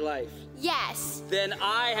rest of your life? Yes. Then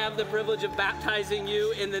I have the privilege of baptizing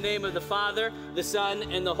you in the name of the Father, the Son,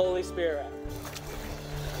 and the Holy Spirit.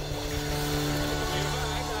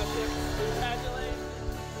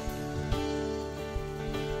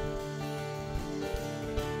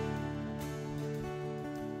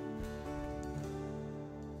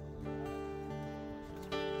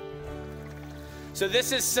 So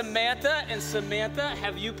this is Samantha, and Samantha,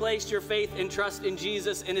 have you placed your faith and trust in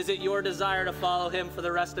Jesus, and is it your desire to follow him for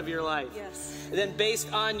the rest of your life? Yes. And then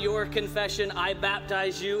based on your confession, I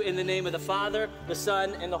baptize you in the name of the Father, the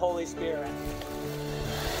Son, and the Holy Spirit.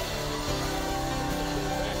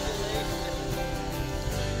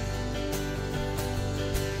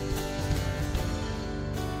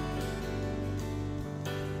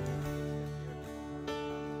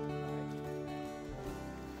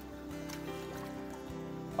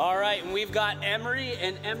 All right, and we've got Emery.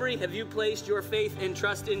 And Emery, have you placed your faith and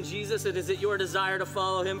trust in Jesus, and is it your desire to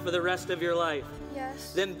follow him for the rest of your life?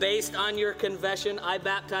 Yes. Then based on your confession, I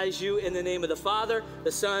baptize you in the name of the Father,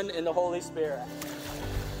 the Son, and the Holy Spirit.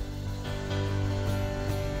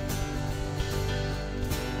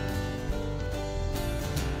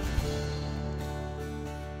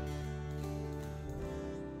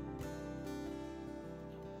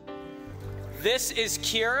 This is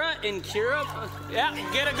Kira, and Kira, yeah,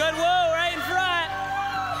 get a good whoa right in front.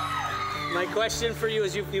 My question for you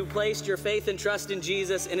is, you placed your faith and trust in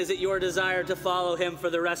Jesus, and is it your desire to follow him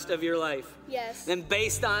for the rest of your life? Yes. Then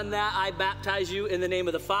based on that, I baptize you in the name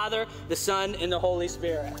of the Father, the Son, and the Holy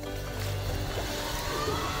Spirit.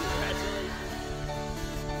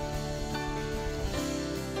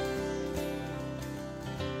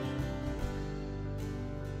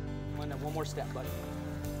 One more step, buddy.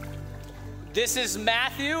 This is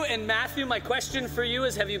Matthew, and Matthew, my question for you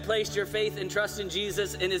is, have you placed your faith and trust in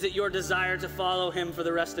Jesus, and is it your desire to follow him for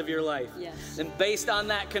the rest of your life? Yes. And based on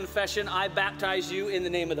that confession, I baptize you in the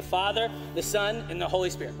name of the Father, the Son, and the Holy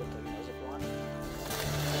Spirit.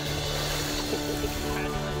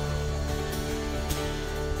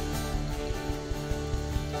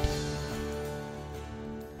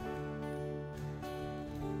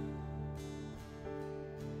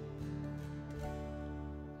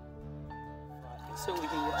 so we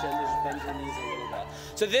can get you to bend your knees a little bit.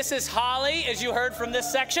 So this is Holly, as you heard from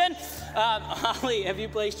this section. Holly, have you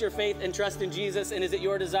placed your faith and trust in Jesus, and is it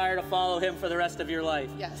your desire to follow him for the rest of your life?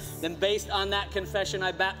 Yes. Then based on that confession,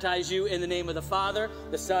 I baptize you in the name of the Father,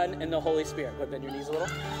 the Son, and the Holy Spirit. Go ahead, bend your knees a little.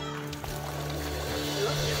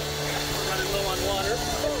 Running low on water.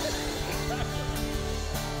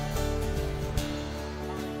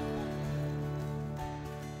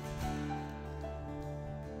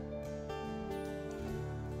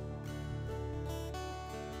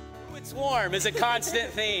 It's warm is a constant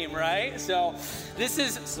theme, right? So this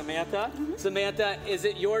is Samantha. Samantha, is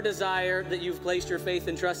it your desire that you've placed your faith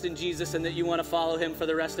and trust in Jesus and that you want to follow him for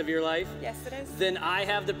the rest of your life? Yes, it is. Then I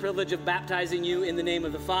have the privilege of baptizing you in the name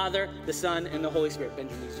of the Father, the Son, and the Holy Spirit. Bend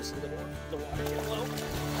your knees just a little. The water gets low.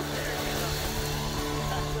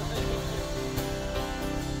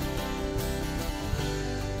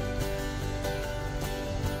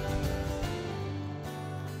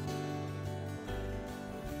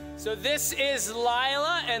 So this is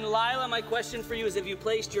Lila, and Lila, my question for you is, have you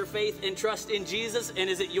placed your faith and trust in Jesus, and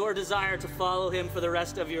is it your desire to follow him for the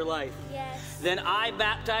rest of your life? Yes. Then I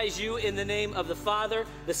baptize you in the name of the Father,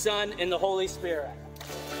 the Son, and the Holy Spirit.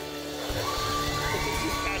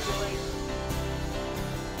 Congratulations.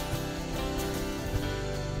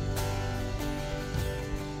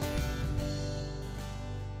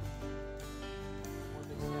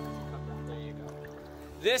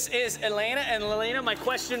 This is Elena, and Elena, my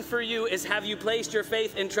question for you is, have you placed your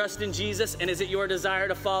faith and trust in Jesus, and is it your desire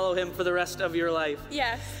to follow him for the rest of your life?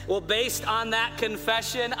 Yes. Well, based on that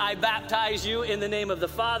confession, I baptize you in the name of the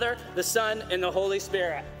Father, the Son, and the Holy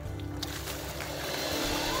Spirit.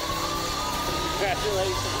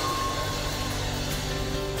 Congratulations.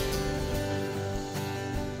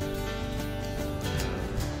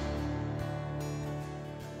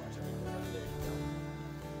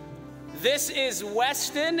 This is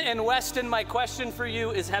Weston, and Weston, my question for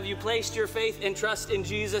you is, have you placed your faith and trust in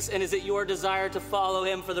Jesus, and is it your desire to follow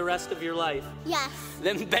him for the rest of your life? Yes.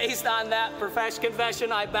 Then based on that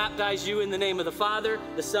confession, I baptize you in the name of the Father,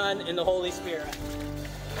 the Son, and the Holy Spirit.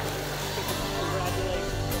 Congratulations.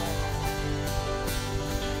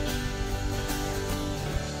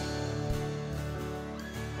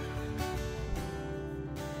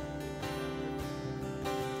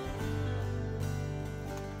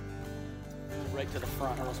 Right to the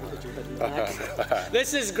front, or else we'll get your head in the back.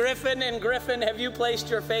 This is Griffin, and Griffin, have you placed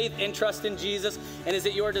your faith and trust in Jesus, and is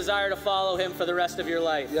it your desire to follow him for the rest of your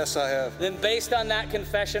life? Yes, I have. Then based on that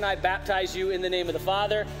confession, I baptize you in the name of the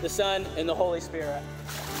Father, the Son, and the Holy Spirit.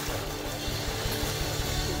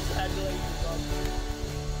 Congratulations.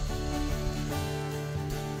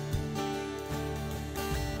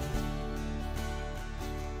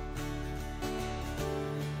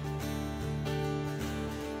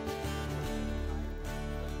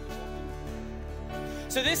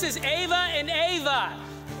 So this is Ava and Ava.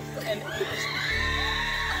 And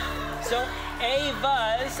so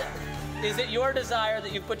Ava's, is it your desire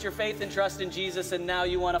that you put your faith and trust in Jesus and now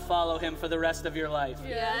you want to follow him for the rest of your life?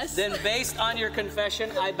 Yes. Then based on your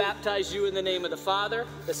confession, I baptize you in the name of the Father,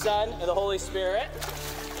 the Son, and the Holy Spirit.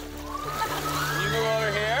 You move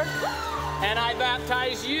over here. And I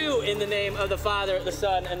baptize you in the name of the Father, the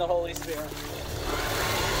Son, and the Holy Spirit.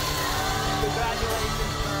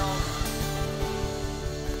 Congratulations, girls.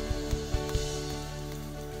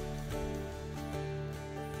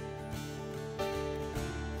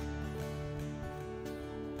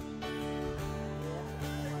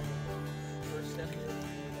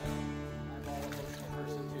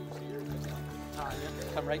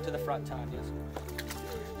 Come right to the front, Tanya.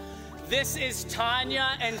 This is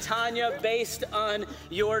Tanya, and Tanya, based on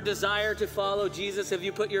your desire to follow Jesus, have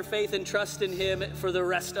you put your faith and trust in him for the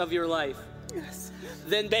rest of your life? Yes.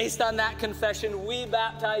 Then based on that confession, we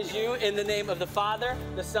baptize you in the name of the Father,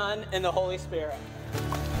 the Son, and the Holy Spirit.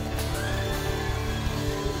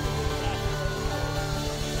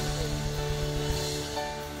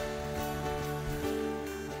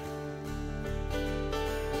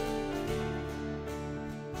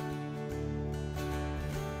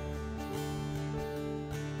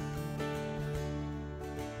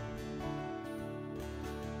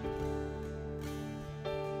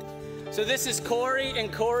 So this is Corey,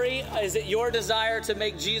 and Corey, is it your desire to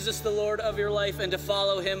make Jesus the Lord of your life and to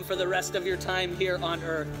follow him for the rest of your time here on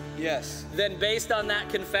earth? Yes. Then based on that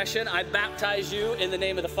confession, I baptize you in the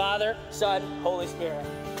name of the Father, Son, Holy Spirit.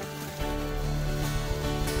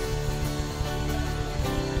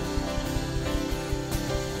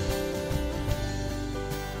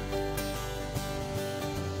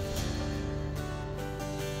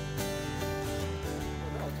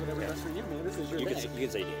 that's for you, man. This is your You day. can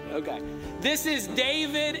say David. Okay. This is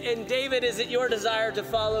David, and David, is it your desire to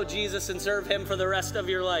follow Jesus and serve him for the rest of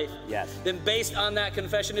your life? Yes. Then based on that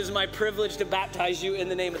confession, it is my privilege to baptize you in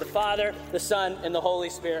the name of the Father, the Son, and the Holy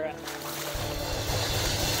Spirit.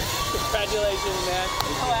 Congratulations, man.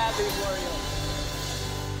 So happy for you.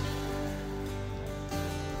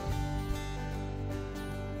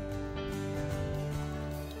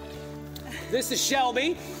 This is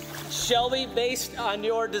Shelby. Shelby, based on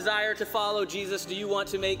your desire to follow Jesus, do you want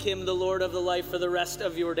to make him the Lord of the life for the rest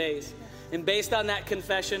of your days? And based on that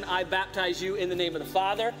confession, I baptize you in the name of the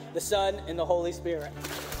Father, the Son, and the Holy Spirit.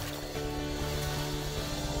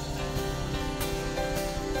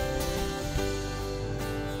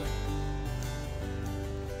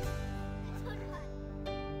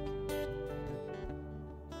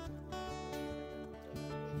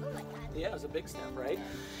 Yeah, it was a big step, right?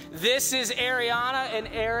 This is Ariana, and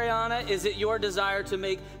Ariana, is it your desire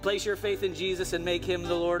to place your faith in Jesus and make him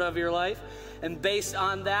the Lord of your life? And based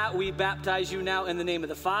on that, we baptize you now in the name of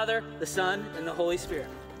the Father, the Son, and the Holy Spirit.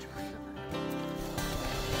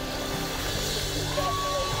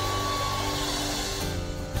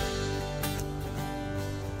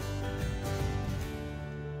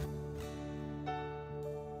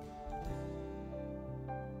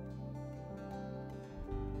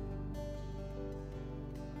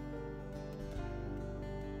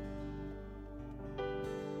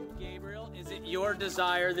 Is it your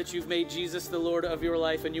desire that you've made Jesus the Lord of your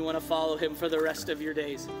life and you want to follow him for the rest of your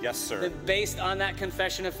days? Yes, sir. Then based on that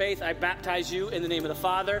confession of faith, I baptize you in the name of the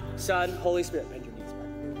Father, Son, Holy Spirit. Bend your knees back.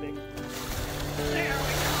 You're big. There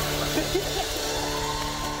we go.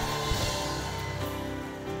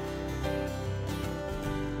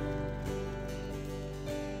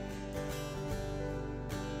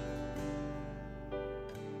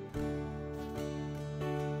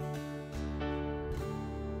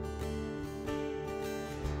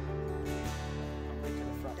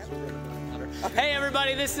 Hey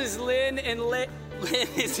everybody, this is Lynn, and Lynn,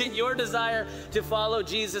 is it your desire to follow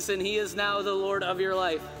Jesus and he is now the Lord of your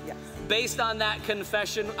life? Yes. Based on that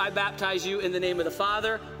confession, I baptize you in the name of the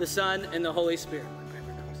Father, the Son, and the Holy Spirit.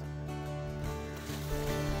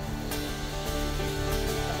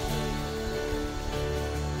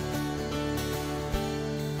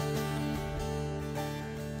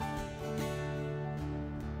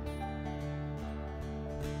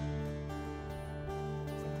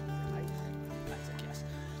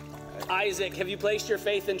 Isaac, have you placed your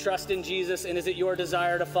faith and trust in Jesus, and is it your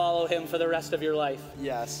desire to follow him for the rest of your life?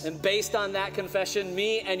 Yes. And based on that confession,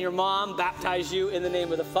 me and your mom baptize you in the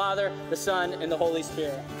name of the Father, the Son, and the Holy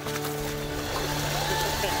Spirit.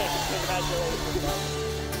 Congratulations.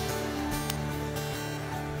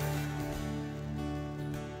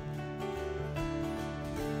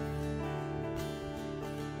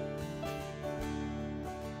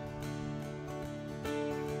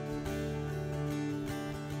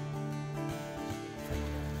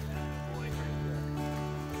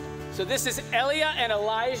 So this is Elia and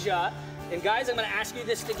Elijah. And guys, I'm going to ask you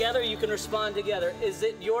this together. You can respond together. Is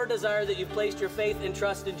it your desire that you've placed your faith and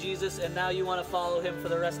trust in Jesus and now you want to follow him for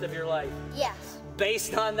the rest of your life? Yes.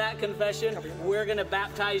 Based on that confession, we're going to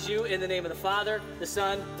baptize you in the name of the Father, the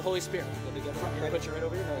Son, the Holy Spirit. We'll begin. Put your right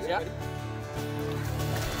over your nose. Yeah.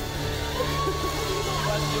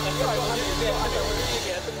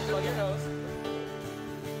 Plug your nose.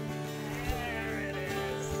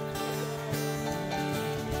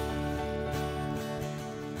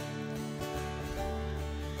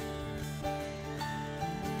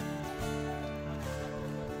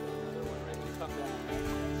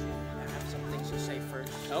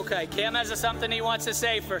 Okay, Cam has something he wants to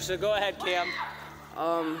say first, so go ahead, Cam.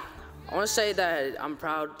 I want to say that I'm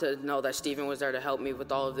proud to know that Stephen was there to help me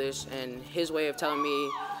with all of this, and his way of telling me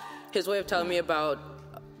about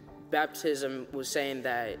baptism was saying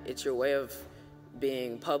that it's your way of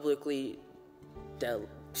being publicly declaring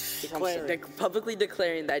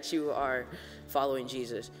that you are following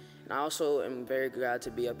Jesus. And I also am very glad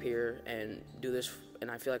to be up here and do this. And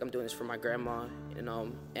I feel like I'm doing this for my grandma, you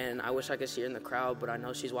know, and I wish I could see her in the crowd, but I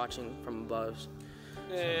know she's watching from above.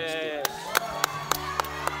 Yeah. All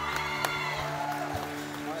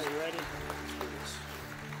right, you ready?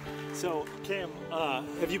 So, Cam,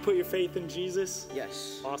 have you put your faith in Jesus?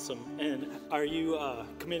 Yes. Awesome. And are you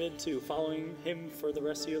committed to following him for the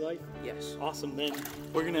rest of your life? Yes. Awesome. Then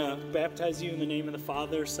we're going to baptize you in the name of the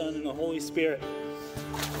Father, Son, and the Holy Spirit.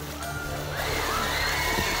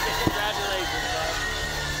 Congratulations, bud.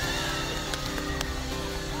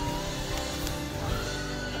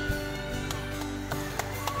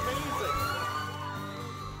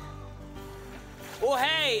 Well,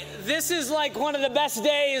 hey, Hey, this is like one of the best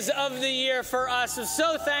days of the year for us. I'm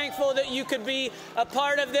so thankful that you could be a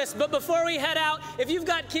part of this. But before we head out, if you've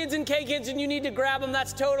got kids and K-Kids and you need to grab them,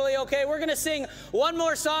 that's totally okay. We're going to sing one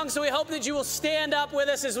more song, so we hope that you will stand up with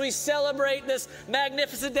us as we celebrate this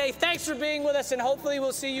magnificent day. Thanks for being with us, and hopefully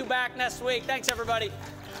we'll see you back next week. Thanks, everybody.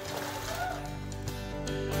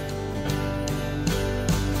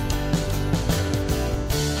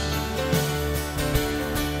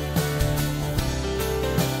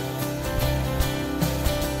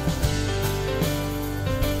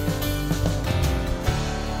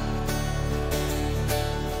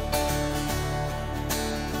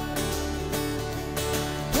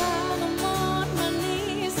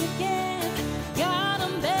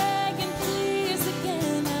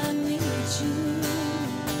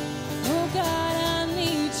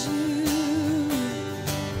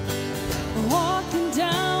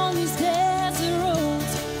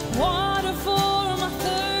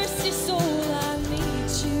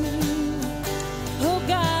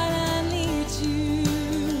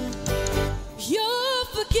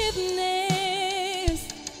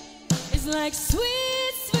 Like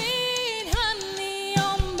sweet, sweet honey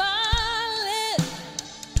on my lips.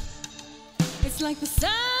 It's like the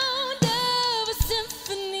sound of a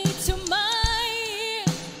symphony to my ear.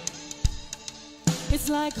 It's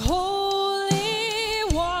like holy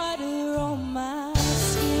water on my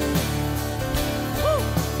skin. Woo!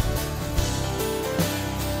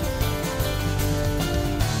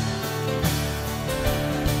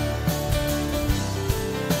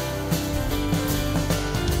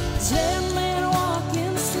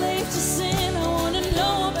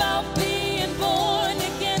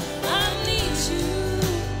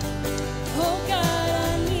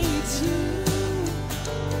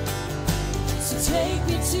 Take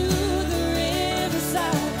me to the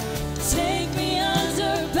riverside. Take me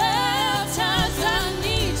under, baptize. I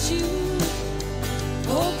need you.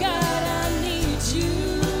 Oh God, I need you.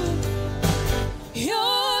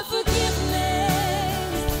 Your forgiveness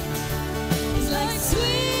is like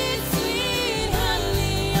sweet, sweet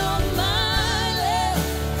honey on my lips.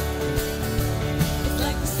 It's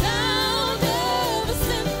like the sound of a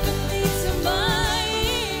symphony to my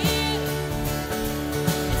ear.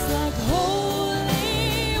 It's like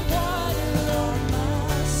holy water on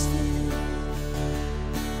my skin.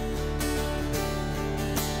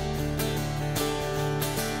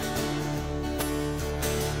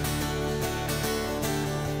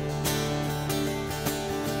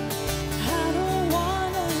 I don't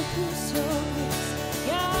wanna lose your grace.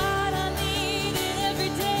 God, I need it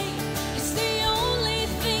every day. It's the only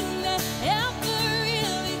thing that ever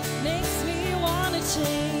really makes me wanna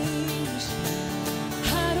change.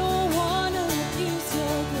 I don't wanna abuse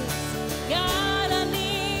your grace. God, I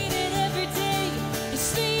need it every day.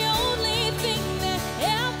 It's the only thing that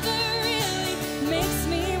ever really makes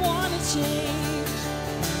me wanna change.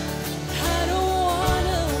 I don't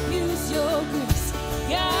wanna abuse your grace.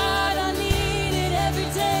 God, I need it every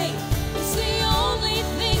day. It's the only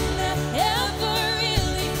thing that ever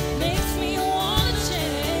really makes me wanna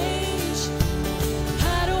change.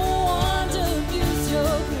 I don't want to abuse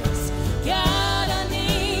your grace. God, I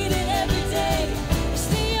need it every day. It's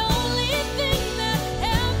the only thing that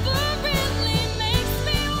ever really makes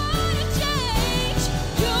me wanna change.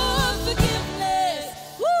 Your forgiveness,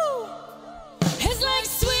 woo, it's like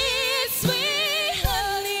sweet, sweet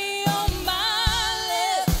honey on my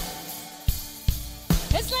lips.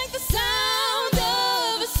 It's like the sound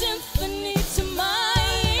of a symphony to my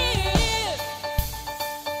ear.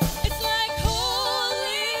 It's like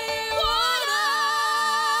holy water.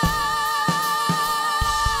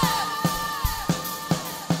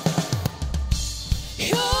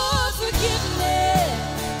 Your forgiveness,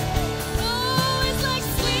 oh, it's like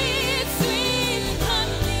sweet, sweet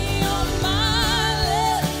honey on my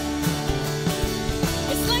lips.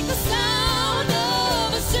 It's like the sound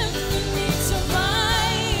of a symphony to my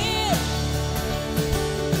ear.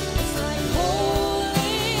 It's like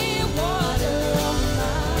holy water on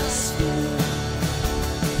my skin.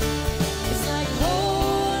 It's like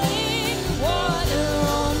holy water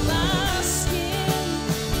on my skin.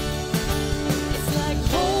 It's like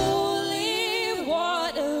holy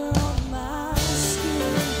water on my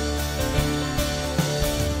skin.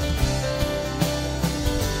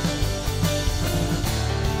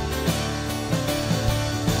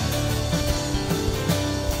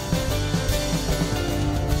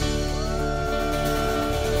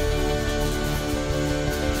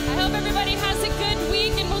 I hope everybody has a good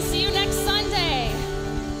week, and we'll see you next Sunday.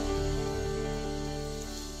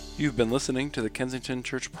 You've been listening to the Kensington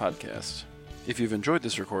Church Podcast. If you've enjoyed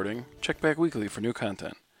this recording, check back weekly for new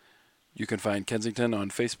content. You can find Kensington on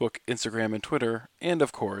Facebook, Instagram, and Twitter, and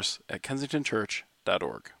of course at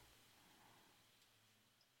kensingtonchurch.org.